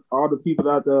 for all the people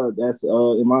out there that's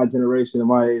in my generation, in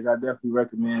my age, I definitely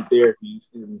recommend therapy.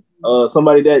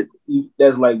 Somebody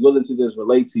that's like willing to just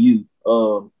relate to you,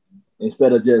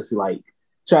 instead of just like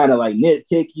trying to like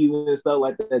nitpick you and stuff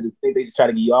like that. Just think they just try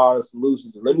to give you all the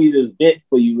solutions. Let me just vent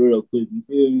for you real quick. You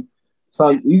feel me?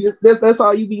 So that's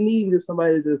all you be needing is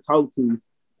somebody to just talk to.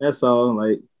 That's all.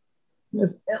 Like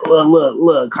just a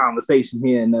little conversation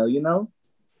here and there, you know.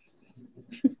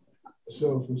 For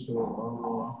sure.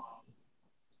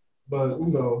 But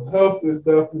health is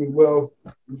definitely wealth.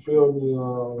 You feel me?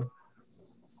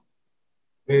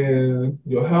 And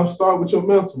your health start with your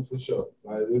mental for sure.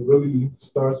 Like it really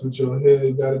starts with your head.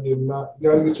 You gotta get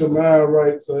your mind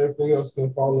right so everything else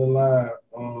can fall in line.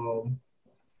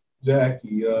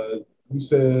 Jackie, you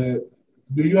said,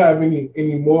 do you have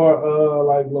any more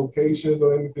like locations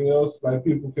or anything else like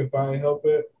people can find help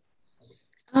at?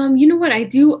 You know what I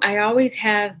do? I always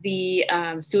have the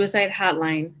suicide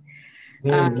hotline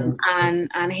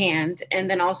on hand. And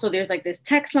then also there's like this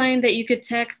text line that you could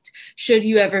text should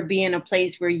you ever be in a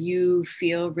place where you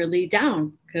feel really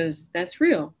down, because that's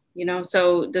real,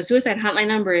 So the suicide hotline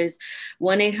number is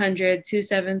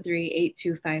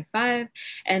 1-800-273-8255.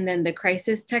 And then the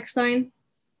crisis text line,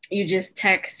 you just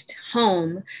text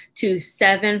home to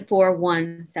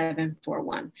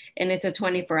 741-741. And it's a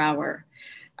 24-hour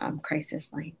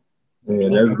crisis line. Yeah,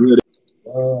 that's good.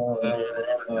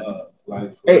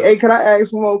 Hey, can I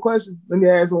ask one more question? Let me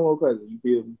ask one more question. You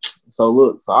feel me? So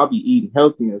look, I'll be eating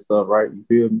healthy and stuff, right? You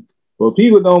feel me? But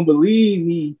people don't believe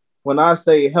me when I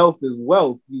say health is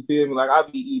wealth. You feel me? Like I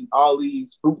be eating all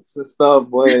these fruits and stuff,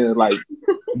 boy, and like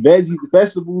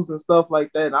vegetables and stuff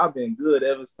like that. And I've been good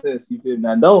ever since. You feel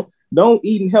me? Now don't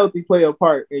eating healthy play a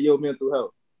part in your mental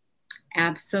health?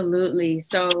 Absolutely.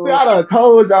 So see, I done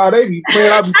told y'all they be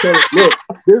playing. I be saying, look,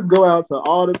 this go out to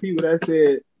all the people that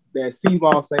said that sea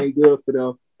moss ain't good for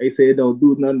them They say it don't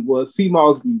do nothing. Well, sea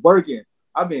moss be working.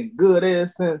 I've been good ever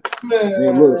since.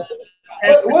 Man, look.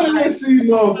 What is this sea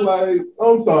moss like?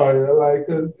 I'm sorry, like,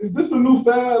 cause is this the new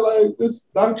fad? Like this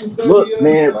Dr.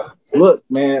 Sebi? Look,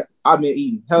 man, I've been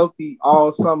eating healthy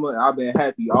all summer. I've been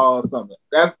happy all summer.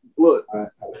 That's look.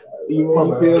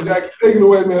 You feel Jackie, take it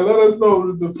away, man. Let us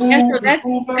know the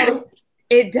food matter.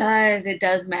 It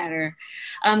does matter.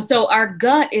 So our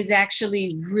gut is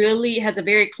actually really has a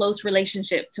very close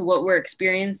relationship to what we're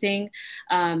experiencing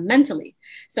mentally.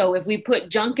 So if we put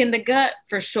junk in the gut,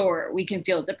 for sure, we can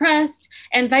feel depressed,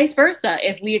 and vice versa.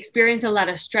 If we experience a lot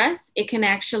of stress, it can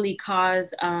actually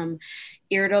cause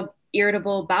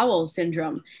irritable bowel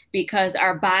syndrome, because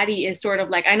our body is sort of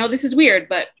like, I know this is weird,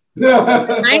 but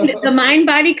the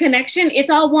mind-body connection, it's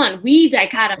all one. We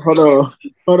dichotomize.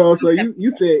 Hold on. So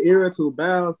you said irritable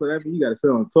bowel, so that means you got to sit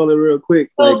on the toilet real quick.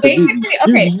 So like, basically,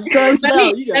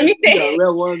 let me say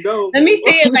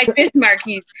it like this,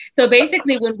 Marquise. So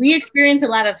basically, when we experience a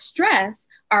lot of stress,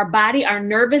 our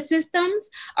nervous systems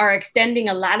are extending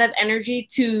a lot of energy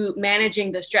to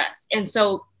managing the stress. And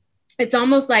so it's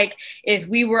almost like if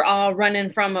we were all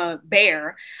running from a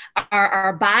bear,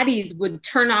 our bodies would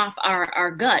turn off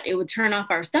our gut. It would turn off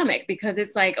our stomach, because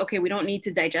it's like, okay, we don't need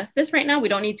to digest this right now. We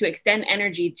don't need to extend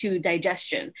energy to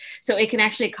digestion. So it can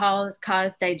actually cause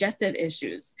digestive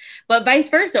issues. But vice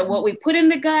versa, what we put in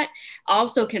the gut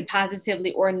also can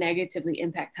positively or negatively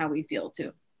impact how we feel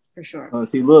too, for sure.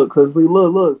 Look.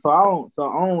 So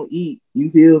I don't eat, you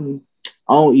feel me?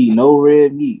 I don't eat no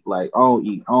red meat. Like I don't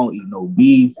eat no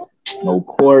beef, no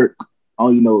pork, I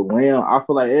don't eat no lamb. I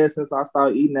feel like ever since I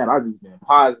started eating that, I just been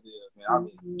positive, man. I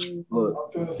mean,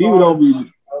 look, people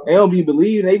don't be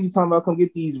believing. They be talking about come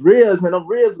get these ribs, man. Them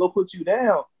ribs go put you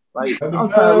down. Like I'm trying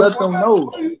to let them know.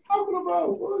 What are you talking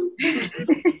about?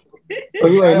 So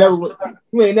you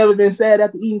ain't never been sad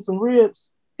after eating some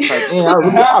ribs. Like, man, I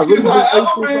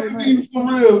really been eating some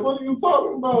ribs. What are you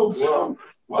talking about, bro?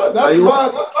 Well, that's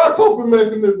my coping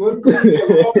mechanism.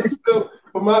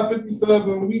 For my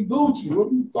 57, we Gucci. What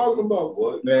are you talking about,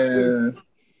 boy? Man.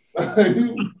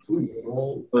 You tweaking,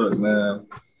 man. Look, man.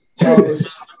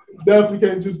 Definitely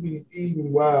can't just be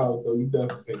eating wild, though. You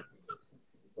definitely can't.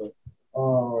 But,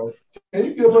 can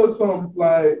you give us some,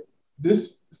 like,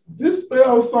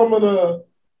 dispel some of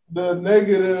the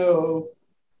negative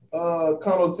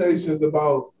connotations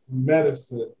about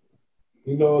medicine?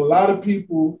 You know, a lot of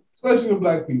people, especially the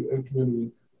Black people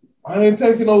community, I ain't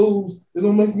taking those. It's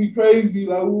gonna make me crazy.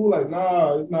 Like,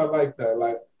 nah, it's not like that.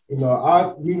 Like, you know,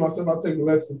 I take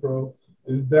Lexapro.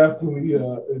 It's definitely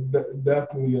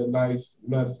a nice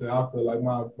medicine. I feel like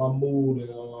my mood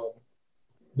and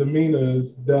demeanor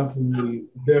is definitely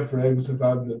different ever since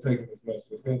I've been taking this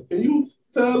medicine. Can you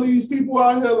tell these people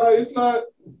out here, like, it's not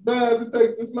bad to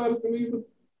take this medicine either?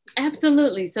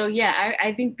 Absolutely. So yeah,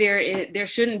 I think there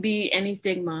shouldn't be any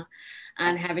stigma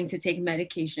on having to take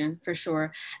medication, for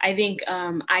sure. I think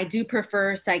I do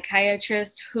prefer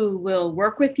psychiatrists who will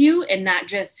work with you and not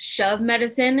just shove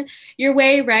medicine your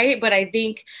way, right? But I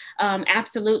think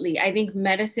absolutely, I think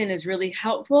medicine is really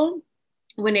helpful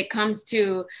when it comes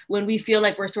to when we feel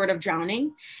like we're sort of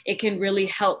drowning. It can really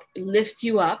help lift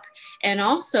you up. And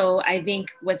also, I think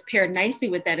what's paired nicely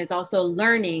with that is also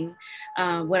learning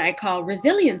what I call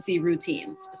resiliency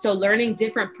routines. So learning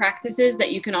different practices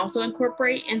that you can also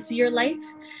incorporate into your life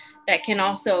that can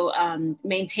also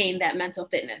maintain that mental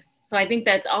fitness. So I think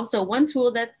that's also one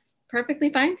tool that's perfectly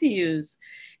fine to use,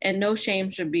 and no shame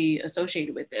should be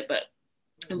associated with it. But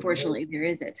unfortunately, there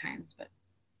is at times. But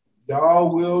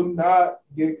y'all will not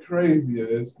get crazier.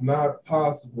 It's not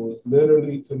possible. It's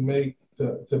literally to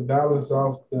balance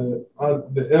off the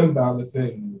imbalance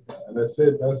in you. And that's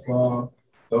it. That's all.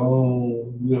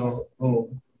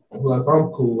 Unless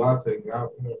I'm cool, I take it.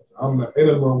 I'm not in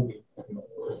a wrong.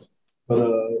 But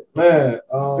man,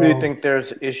 do you think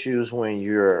there's issues when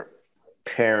you're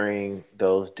pairing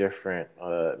those different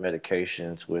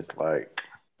medications with like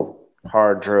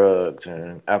hard drugs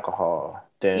and alcohol?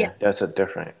 Then that's a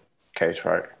different case,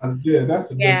 right?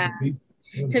 That's a different.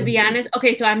 To be honest,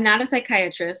 okay, so I'm not a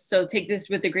psychiatrist, so take this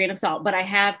with a grain of salt, but I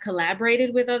have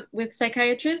collaborated with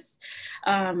psychiatrists,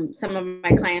 some of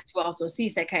my clients who also see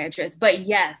psychiatrists. But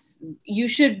yes, you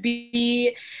should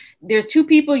be, there's two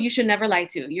people you should never lie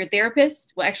to: your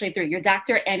therapist, well, actually three, your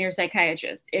doctor and your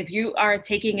psychiatrist. If you are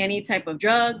taking any type of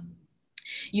drug,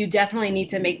 you definitely need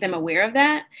to make them aware of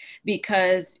that,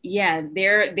 because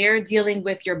they're dealing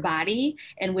with your body,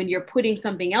 and when you're putting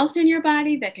something else in your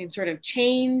body that can sort of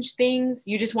change things,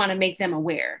 you just want to make them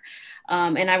aware.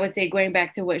 And I would say, going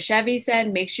back to what Chevy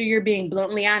said, make sure you're being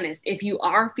bluntly honest. If you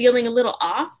are feeling a little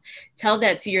off, tell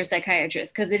that to your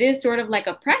psychiatrist, because it is sort of like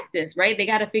a practice, right? They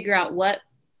got to figure out what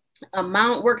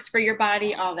amount works for your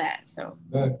body, all that. So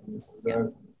Definitely.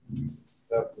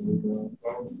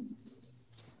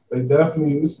 They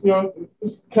definitely, it's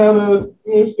kind of,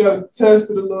 you gotta test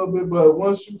it a little bit, but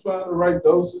once you find the right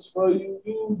doses for you,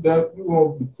 you definitely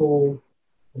won't be cool.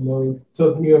 It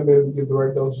took me a minute to get the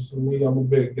right doses for me. I'm a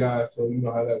big guy, so you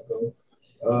know how that goes.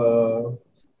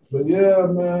 But yeah,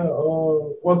 man.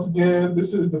 Once again,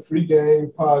 this is the Free Game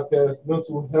Podcast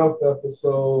mental health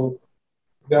episode.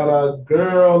 Got our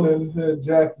girl in here,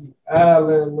 Jackie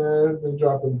Allen, man, been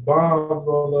dropping bombs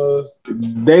on us.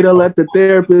 They don't let the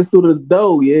therapist through the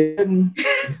door, yeah. You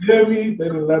hear me? They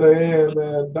didn't let her in,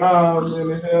 man. Dom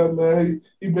in here, man.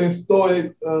 He been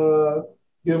stoic,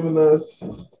 giving us,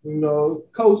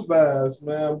 coach vibes,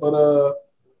 man. But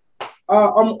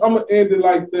I'm gonna end it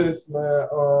like this, man.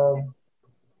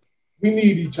 We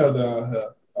need each other out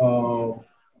here. All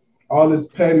this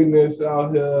pettiness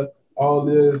out here, all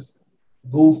this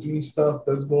goofy stuff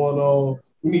that's going on,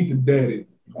 we need to dead it.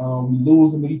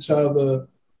 Losing each other,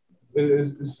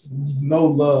 it's no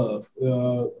love.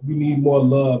 We need more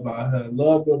love out here.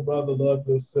 Love your brother, love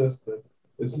your sister.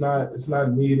 It's not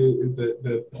needed. It's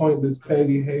the pointless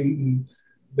petty hating.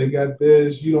 They got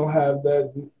this, you don't have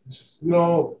that.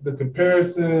 The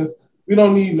comparisons. We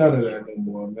don't need none of that no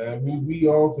more, man. We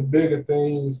on to bigger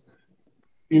things.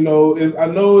 I know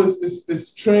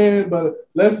it's trend, but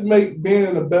let's make being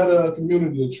in a better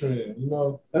community a trend.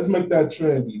 Let's make that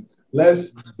trendy.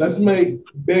 Let's make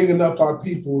bigging up our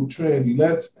people trendy.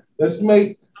 Let's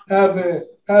make having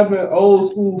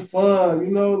old school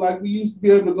fun. Like we used to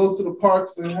be able to go to the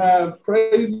parks and have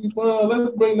crazy fun.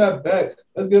 Let's bring that back.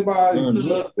 Let's get by. They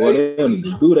don't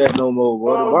do that no more.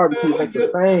 Boy. The barbecues ain't the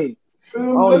same.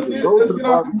 Let's get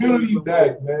our community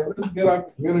back, man. Let's get our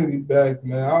community back,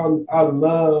 man. I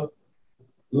love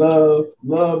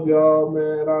y'all,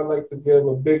 man. I'd like to give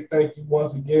a big thank you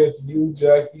once again to you,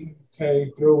 Jackie. You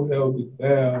came through, held it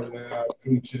down, man. I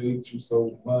appreciate you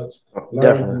so much.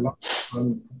 Learned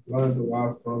a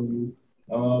lot from you.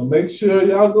 Make sure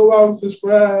y'all go out and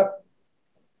subscribe,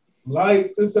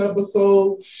 like this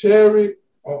episode, share it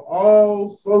on all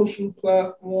social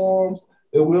platforms.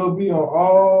 It will be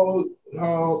on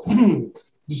all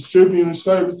distributing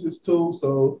services too.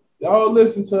 So y'all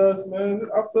listen to us, man.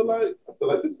 I feel like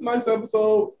this is a nice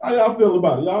episode. How y'all feel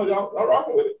about it? Y'all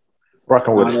rocking with it?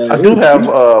 Rocking with it. I do have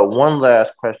one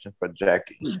last question for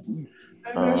Jackie.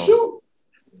 Hey, man, shoot.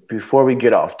 Before we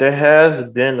get off, there has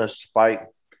been a spike.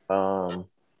 It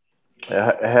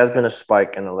has been a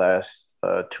spike in the last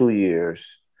 2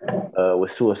 years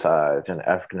with suicides in the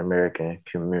African American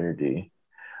community.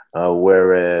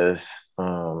 Whereas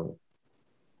I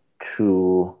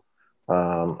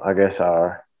guess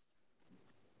our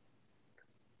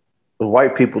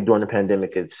white people during the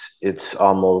pandemic, it's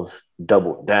almost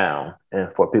doubled down,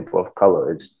 and for people of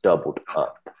color, it's doubled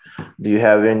up. Do you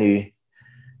have any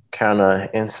kind of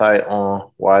insight on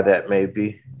why that may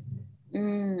be?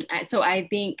 So I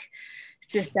think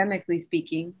systemically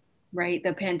speaking, right,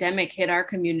 the pandemic hit our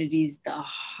communities the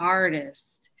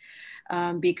hardest.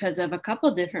 Because of a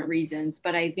couple different reasons.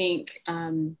 But I think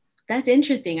that's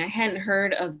interesting. I hadn't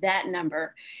heard of that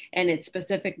number, and it's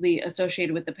specifically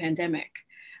associated with the pandemic.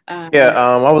 I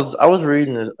was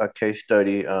reading a case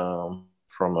study from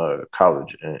a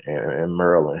college in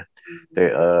Maryland. They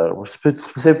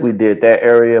specifically did that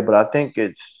area, but I think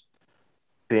it's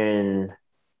been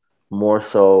more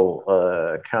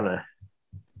so kind of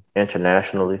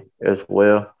internationally as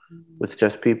well, with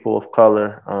just people of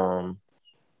color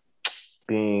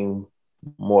being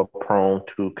more prone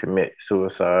to commit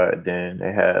suicide than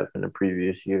they have in the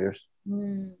previous years.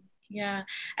 Yeah,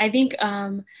 I think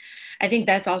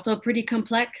that's also pretty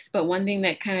complex. But one thing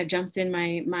that kind of jumped in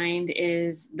my mind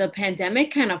is the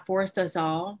pandemic kind of forced us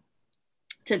all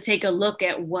to take a look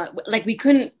at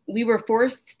we were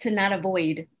forced to not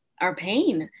avoid our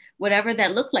pain, whatever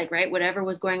that looked like, right? Whatever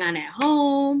was going on at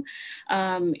home,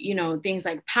 things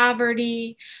like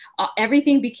poverty,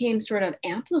 everything became sort of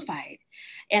amplified.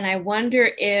 And I wonder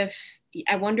if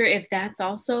that's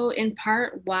also in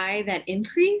part why that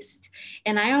increased.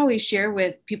 And I always share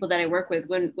with people that I work with,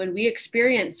 when we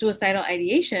experience suicidal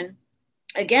ideation,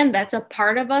 again, that's a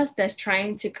part of us that's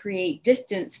trying to create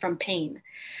distance from pain.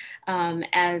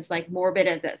 As like morbid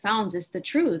as that sounds, it's the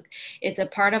truth. It's a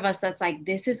part of us that's like,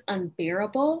 this is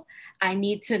unbearable. I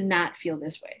need to not feel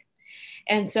this way.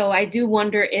 And so I do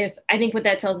wonder I think what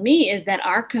that tells me is that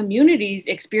our communities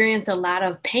experience a lot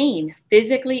of pain,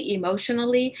 physically,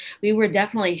 emotionally. We were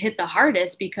definitely hit the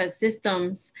hardest because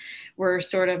systems were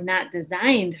sort of not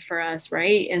designed for us,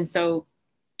 right? And so,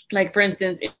 like, for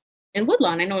instance, in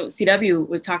Woodlawn. I know CW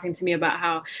was talking to me about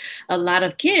how a lot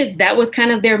of kids, that was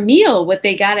kind of their meal, what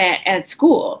they got at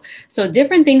school. So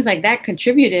different things like that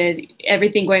contributed,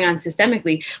 everything going on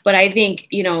systemically. But I think,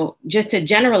 you know, just to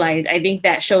generalize, I think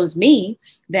that shows me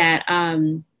that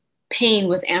pain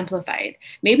was amplified.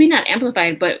 Maybe not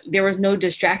amplified, but there was no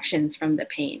distractions from the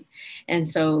pain. And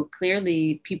so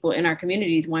clearly people in our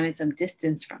communities wanted some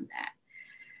distance from that.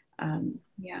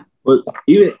 Yeah. But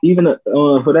even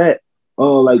for that,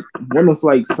 like almost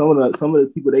like some of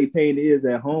the people they pain is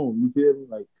at home. You feel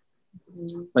me?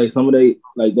 Like some of they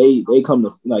come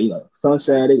to like, you know,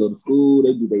 sunshine. They go to school.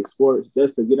 They do their sports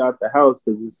just to get out the house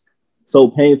because it's so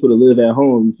painful to live at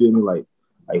home. You feel me? Like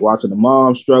watching the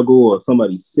mom struggle or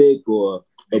somebody sick or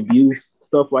abuse,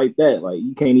 stuff like that. Like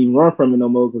you can't even run from it no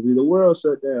more because the world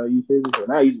shut down. You feel me? So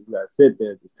now you just gotta sit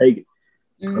there and just take it.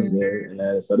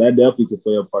 So that definitely could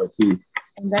play a part too.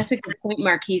 And that's a good point,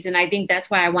 Marquise. And I think that's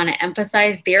why I want to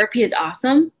emphasize therapy is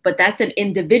awesome, but that's an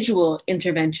individual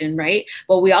intervention, right?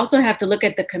 But we also have to look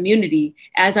at the community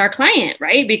as our client,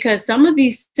 right? Because some of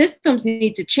these systems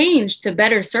need to change to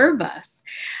better serve us.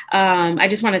 I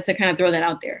just wanted to kind of throw that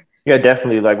out there. Yeah,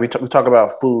 definitely. Like we talk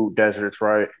about food deserts,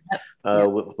 right?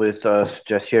 With us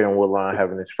just here in Woodlawn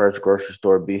having this first grocery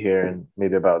store be here in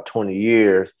maybe about 20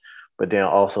 years. But then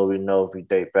also we know if we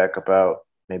date back about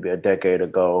maybe a decade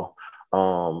ago,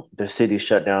 the city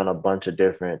shut down a bunch of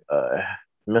different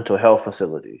mental health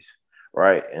facilities,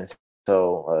 right? And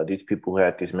so these people who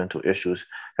had these mental issues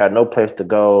had no place to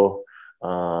go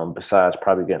besides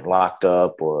probably getting locked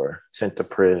up or sent to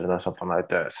prison or something like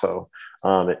that. So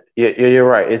you're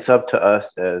right. It's up to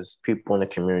us as people in the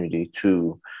community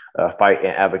to fight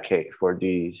and advocate for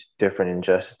these different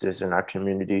injustices in our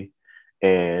community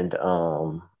and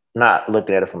not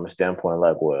looking at it from a standpoint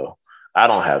like, well, I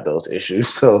don't have those issues,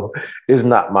 so it's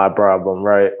not my problem,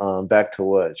 right? Back to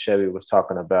what Chevy was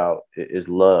talking about is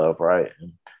love, right?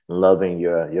 And loving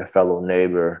your fellow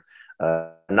neighbor,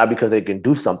 not because they can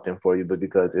do something for you, but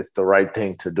because it's the right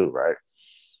thing to do, right?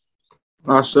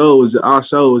 Our show was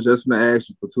just gonna ask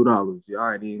you for $2. Yeah,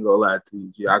 I ain't even gonna lie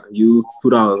to you. I can use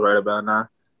 $2 right about now.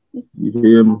 You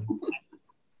hear me?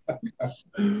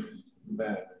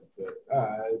 Man,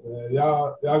 all right, man.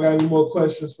 Y'all got any more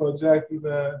questions for Jackie,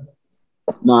 man?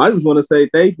 No, I just want to say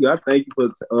thank you. I thank you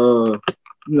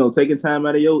for taking time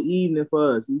out of your evening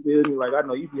for us. You feel me? Like I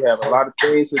know you be having a lot of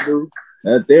things to do.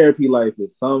 That therapy life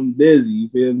is something busy. You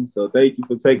feel me? So thank you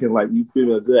for taking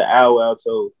a good hour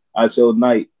out your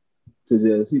night to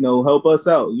just help us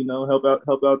out.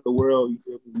 Help out the world. You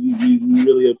feel me? We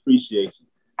really appreciate you.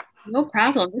 No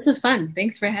problem. This was fun.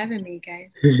 Thanks for having me,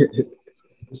 guys.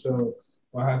 So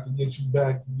I'll have to get you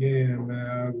back again,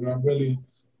 man. I really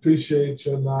appreciate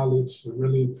your knowledge. I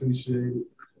really appreciate it.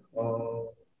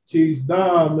 Keys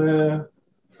Don, man.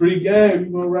 Free game.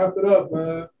 You're going to wrap it up,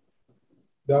 man.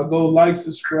 Y'all go like,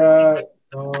 subscribe.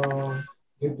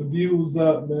 Get the views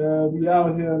up, man. We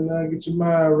out here, man. Get your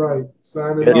mind right.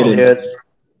 Sign it off.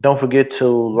 Don't forget to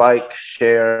like,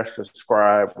 share,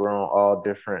 subscribe. We're on all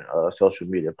different social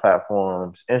media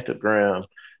platforms, Instagram,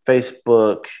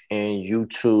 Facebook, and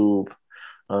YouTube.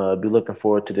 Be looking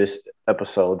forward to this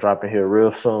episode dropping here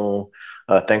real soon.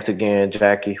 Thanks again,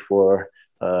 Jackie, for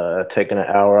taking an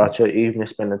hour out your evening,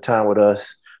 spending time with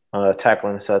us,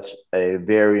 tackling such a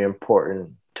very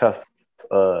important, tough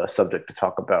subject to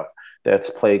talk about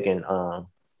that's plaguing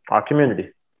our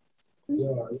community.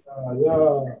 Yeah.